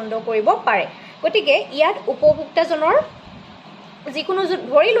তেওঁ পছন্দ কৰিব পাৰে গতিকে ইয়াত উপভোক্তাজনৰ যিকোনো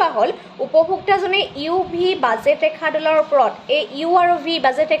ধৰি লোৱা হল উপভোক্তাজনে UV বাজেট ৰেখাডালৰ ওপৰত এই U আৰু V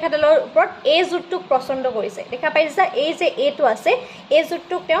বাজেট ৰেখাডালৰ ওপৰত এই জুটটোক পছন্দ কৰিছে দেখা পাইছা এই যে এটো আছে এই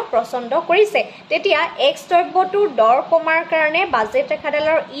জুটটোক তেওঁ পছন্দ কৰিছে তেতিয়া X দ্ৰব্যটোৰ দৰ কমাৰ কাৰণে বাজেট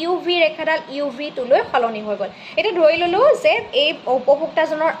ৰেখাডালৰ UV ৰেখাডাল UV টোলৈ সলনি হৈ গল এটা ধৰি ললো যে এই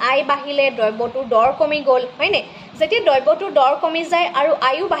উপভোক্তাজনৰ আয় বাহিলে দ্ৰব্যটোৰ দৰ কমি গল হয়নে যেতিয়া দ্ৰব্যটোৰ দৰ কমি যায় আৰু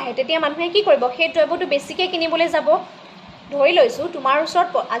আয়ু বাঢ়ে তেতিয়া মানুহে কি কৰিব সেই দ্ৰব্যটো বেছিকে কিনিবলৈ যাব ধৰি লৈছো তোমাৰ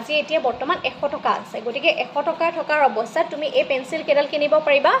ওচৰত আজি এতিয়া বৰ্তমান 100 টকা আছে গতিকে 100 টকা থকাৰ অৱস্থাত তুমি এই পেন্সিল কেডাল কিনিব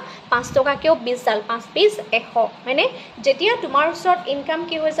পাৰিবা 5 টকাকেও 20 ডাল 5 পিস 100 মানে যেতিয়া তোমাৰ ওচৰত ইনকাম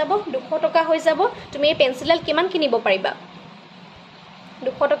কি হৈ যাব 200 টকা হৈ যাব তুমি এই পেন্সিলডাল কিমান কিনিব পাৰিবা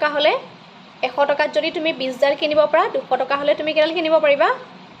 200 টকা হলে 100 টকাত যদি তুমি 20 ডাল কিনিব পাৰা 200 টকা হলে তুমি কেডাল কিনিব পাৰিবা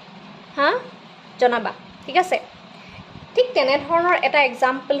হা জনাবা ঠিক আছে ঠিক তেনে ধৰণৰ এটা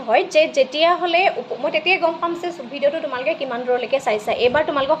এক্সাম্পল হয় যে যেতিয়া হলে মই তেতিয়া গম পাম যে ভিডিওটো তোমালকে কিমান দূৰলৈকে চাইছা এবাৰ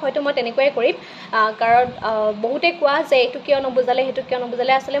তোমালক হয়তো মই তেনেকৈ কৰিম কাৰণ বহুতে কোৱা যে এটো কিয় নবুজালে হেতু কিয়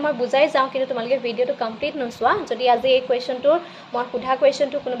নবুজালে আসলে মই বুজাই যাওঁ কিন্তু তোমালকে ভিডিওটো কমপ্লিট নচোৱা যদি আজি এই কোৱেশ্চনটো মই সুধা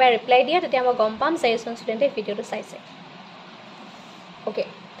কোৱেশ্চনটো কোনোবাই ৰিপ্লাই দিয়ে তেতিয়া মই গম পাম যে এজন ষ্টুডেন্টে ভিডিওটো চাইছে ওকে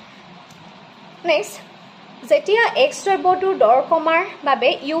নেক্সট যেতিয়া X দ্ৰব্যটোৰ দৰ কমাৰ বাবে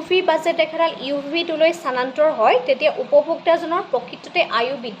UV বাজেট ৰেখাডাল UV টোলৈ স্থানান্তৰ হয় তেতিয়া উপভোক্তাজনৰ প্ৰকৃততে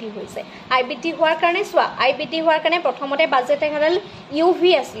আয়ু বৃদ্ধি হৈছে আয় বৃদ্ধি হোৱাৰ কাৰণে চোৱা আয় বৃদ্ধি হোৱাৰ কাৰণে প্ৰথমতে বাজেট ৰেখাডাল UV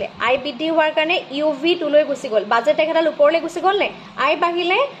আছিলে আয় বৃদ্ধি হোৱাৰ কাৰণে UV টোলৈ গুচি গল বাজেট ৰেখাডাল ওপৰলৈ গুচি গল নে আয়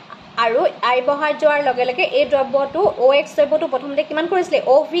বাঢ়িলে আৰু আয় বঢ়াই যোৱাৰ লগে লগে এই দ্ৰব্যটো OX দ্ৰব্যটো প্ৰথমতে কিমান কৰিছিলে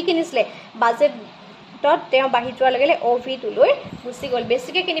OV কিনিছিলে বাজেট তেওঁ বাঢ়ি যোৱাৰ লগে OV টোলৈ গুচি গল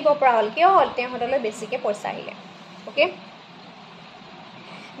বেছিকে কিনিব পৰা হল কিয় হল তেওঁ হতলৈ বেছিকে পইচা আহিলে ওকে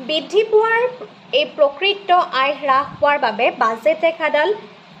বৃদ্ধি পোৱাৰ এই প্ৰকৃত আয় হ্ৰাস হোৱাৰ বাবে বাজেট ৰেখাডাল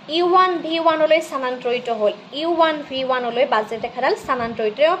U1 V1 লৈ স্থানান্তৰিত হল U1 V1 লৈ বাজেট ৰেখাডাল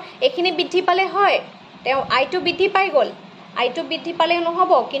স্থানান্তৰিত এখিনি বৃদ্ধি পালে হয় তেওঁ আয়টো বৃদ্ধি পাই গল আইটো বৃদ্ধি পালে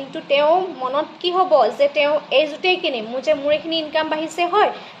নহব কিন্তু তেওঁ মনত কি হ'ব যে তেওঁ এই জুটেই কিনিম মোৰ এখিনি ইনকাম বাঢ়িছে হয়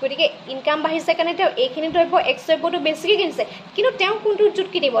গতিকে ইনকাম বাঢ়িছে কাৰণে তেওঁ এইখিনি দ্ৰব্য এক্স দ্ৰব্যটো বেছিকৈ কিনিছে কিন্তু তেওঁ কোনটো জুট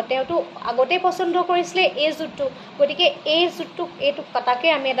কিনিব তেওঁটো আগতে পছন্দ কৰিছিলে এই জুটটো গতিকে এই জুটটো এইটো কটাকে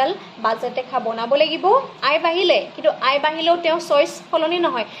আমি এডাল বাজেট ৰেখা বনাব লাগিব আয় বাঢ়িলে কিন্তু আয় বাঢ়িলেও তেওঁ চইচ সলনি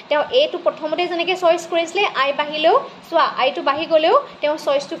নহয় তেওঁ এইটো প্ৰথমতে যেনেকৈ চইচ কৰিছিলে আয় বাঢ়িলেও চোৱা আয়টো বাঢ়ি গলেও তেওঁ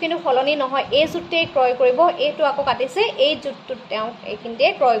চইচটো কিন্তু সলনি নহয় এই জুটটেই ক্ৰয় কৰিব এইটো আকৌ কাটিছে এই জুটটো তেওঁ এইখিনিতে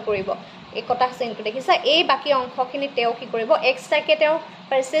ক্ৰয় কৰিব এই কটা চিনটো দেখিছা এই বাকি অংশখিনি তেওঁ কি কৰিব এক্সট্ৰাকে তেওঁ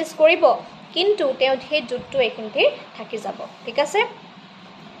পাৰচেজ কৰিব কিন্তু তেওঁ সেই জুটটো এইখিনিতে থাকি যাব ঠিক আছে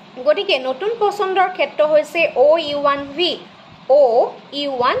গতিকে নতুন পছন্দৰ ক্ষেত্ৰ হৈছে OU1V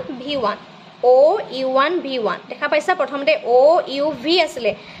OU1V1 OU1V1 দেখা পাইছা প্ৰথমতে OUV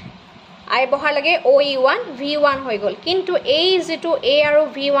আছিলে আই বহাৰ লাগে OU1V1 হৈ গ'ল কিন্তু এই যেটো A আৰু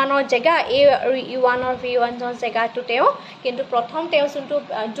V1 ৰ জায়গা A আৰু U1 আৰু V1 ৰ জায়গাটো তেও কিন্তু প্ৰথম তেও যোনটো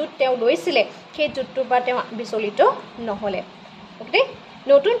জুট তেও লৈছিলে সেই জুটটোৰ পৰা তেও বিচলিত নহলে ওকে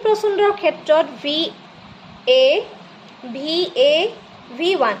নতুন পছন্দৰ ক্ষেত্ৰত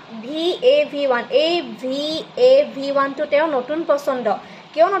VAV1 এই VAV1 টো তেও নতুন পছন্দ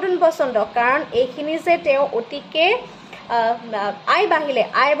কিয় নতুন পছন্দ কাৰণ এইখিনি যে তেও অতিকে আই বাহিলে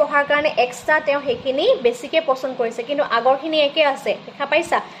আই বহাৰ কাৰণে এক্সট্ৰা তেও হেখিনি বেছিকে পছন্দ কৰিছে কিন্তু আগৰখিনি একে আছে দেখা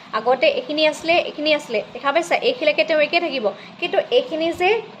পাইছা আগতে এখিনি আসলে দেখা পাইছা এইখিলেকে তেও একে থাকিব কিন্তু এইখিনি যে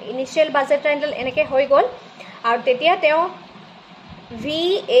ইনিশিয়াল বাজেট ট্ৰায়াঙ্গল এনেকে হৈ গল আৰু তেতিয়া তেও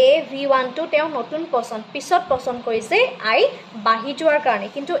VAV1 টো তেও নতুন পছন্দ পিছত পছন্দ কৰিছে আই বাহি যোৱাৰ কাৰণে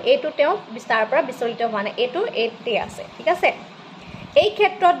কিন্তু এটো তেও বিস্তাৰ পৰা বিচলিত হোৱা নাই এটো এতে আছে ঠিক আছে এই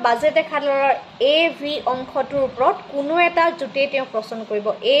ক্ষেত্ৰত বাজেট দেখালৰ AV অংশটোৰ ওপৰত কোনো এটা জুটে তেও পছন্দ কৰিব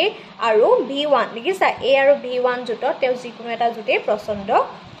A আৰু V1 দেখিছা A আৰু V1 জুটত তেও যিকোনো এটা জুটে পছন্দ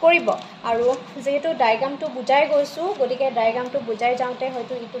কৰিব আৰু যেহেতু ডায়াগ্ৰামটো বুজাই গৈছো গতিকে ডায়াগ্ৰামটো বুজাই যাওঁতে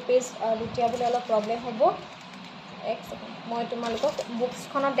হয়তো ইটো পেজ লুটিয়াবলৈ অলপ প্ৰবলেম হ'ব এক সেকেন্ড মই তোমালোকক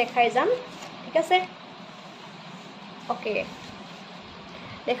বুকছখনত দেখাই যাম ঠিক আছে ওকে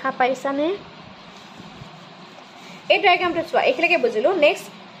দেখা পাইছানে এই ডায়াগ্ৰামটো চোৱা এইখিলেকে বুজিলো নেক্সট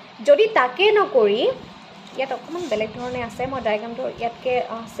যদি তাকে নকৰি ইয়াত অকমান বেলেগ ধৰণে আছে মই ডায়াগ্ৰামটো ইয়াতকে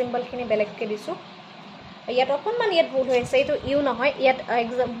সিম্বলখিনি বেলেগকে দিছো ইয়াত অকমান ইয়াত ভুল হৈছে এইটো ইউ নহয় ইয়াত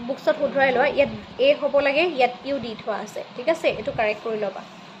বুকছত উদ্ৰাই লয় ইয়াত এ হ'ব লাগে ইয়াত ইউ দি থোৱা আছে ঠিক আছে এটো কাৰেক্ট কৰি লবা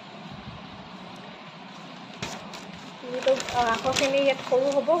তো আখৰখিনি ইয়াত সৰু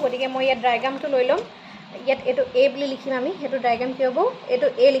হ'ব গতিকে মই ইয়াত ডায়াগ্ৰামটো লৈ লম ইয়াত এটো এ বুলি লিখিম আমি হেতু ডায়াগ্ৰাম কি হ'ব এটো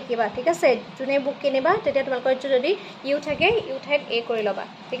এ লিখিবা ঠিক আছে জুনে বুক কিনিবা তেতিয়া তোমালোকৰ যদি ইউ থাকে ইউ ঠাইত এ কৰি লবা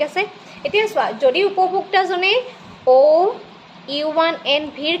ঠিক আছে এতিয়া চোৱা যদি উপভোক্তাজনে OU1N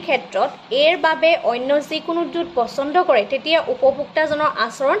ভিৰ ক্ষেত্ৰত এৰ বাবে অন্য যিকোনো জুট পছন্দ কৰে তেতিয়া উপভোক্তাজনৰ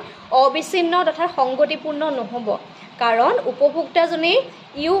আচৰণ অবিচ্ছিন্ন তথা সংগতিপূৰ্ণ নহব কাৰণ উপভোক্তাজনে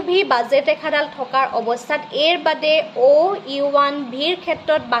UV বাজেট ৰেখাডাল থকাৰ অৱস্থাত এৰ বাদে OU1 ভিৰ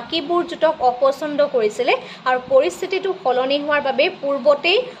ক্ষেত্ৰত বাকিবোৰ জুটক অপছন্দ কৰিছিলে আৰু পৰিস্থিতিটো সলনি হোৱাৰ বাবে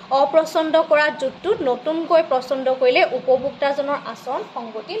পূৰ্বতেই অপছন্দ কৰা জুটটো নতুনকৈ পছন্দ কৰিলে উপভোক্তাজনৰ আচৰণ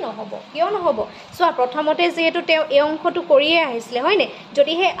সংগতি নহব কিয় নহব সোৱা প্ৰথমতে যেহেতু তেও এই অংশটো কৰিয়ে আহিছিলে হয়নে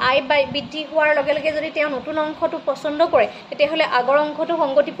যদি হে আই বৃদ্ধি হোৱাৰ লগে লগে যদি তেও নতুন অংশটো পছন্দ কৰে তেতিয়াহলে আগৰ অংশটো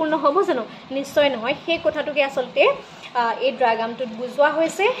সংগতিপূৰ্ণ হ'ব জানো নিশ্চয় নহয় সেই কথাটোকে আসলতে এই ডায়াগ্ৰামটোত বুজোৱা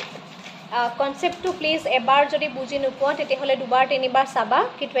হৈছে কনসেপ্টটো প্লিজ এবাৰ যদি বুজি নোপোৱা তেতিয়াহলে দুবাৰ তিনিবাৰ চাবা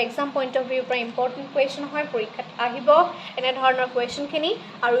কিন্তু এক্সাম পইণ্ট অফ ভিউ পৰা ইম্পৰ্টেন্ট কোৱেশ্চন হয় পৰীক্ষাত আহিব এনে ধৰণৰ কোৱেশ্চনখিনি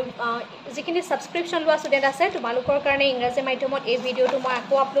আৰু যিখিনি সাবস্ক্ৰিপচন লোৱা ষ্টুডেন্ট আছে তোমালোকৰ কাৰণে ইংৰাজী মাধ্যমত এই ভিডিওটো মই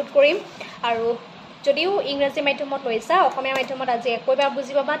আকৌ আপলোড কৰিম আৰু যদিও ইংৰাজী মাধ্যমত লৈছা অসমীয়া মাধ্যমত আজি একবাৰ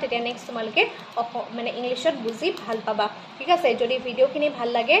বুজি পাবা তেতিয়া নেক্সট তোমালোকে মানে ইংলিশত বুজি ভাল পাবা ঠিক আছে যদি ভিডিওখিনি ভাল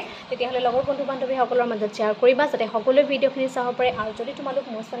লাগে তেতিয়াহলে লগৰ বন্ধু বান্ধৱী সকলৰ মাজত শেয়াৰ কৰিবা যাতে সকলোৱে ভিডিওখিনি চাব পাৰে আৰু যদি তোমালোক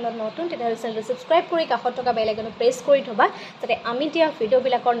মোৰ চেনেলত নতুন তেতিয়াহলে চেনেলটো সাবস্ক্ৰাইব কৰি কাষত থকা বেল আইকনটো প্ৰেছ কৰি থবা যাতে আমি দিয়া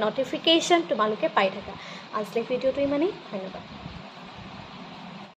ভিডিওবিলাকৰ নটিফিকেশন তোমালোকে পাই থাকা আজিৰ ভিডিওটো ইমানেই ধন্যবাদ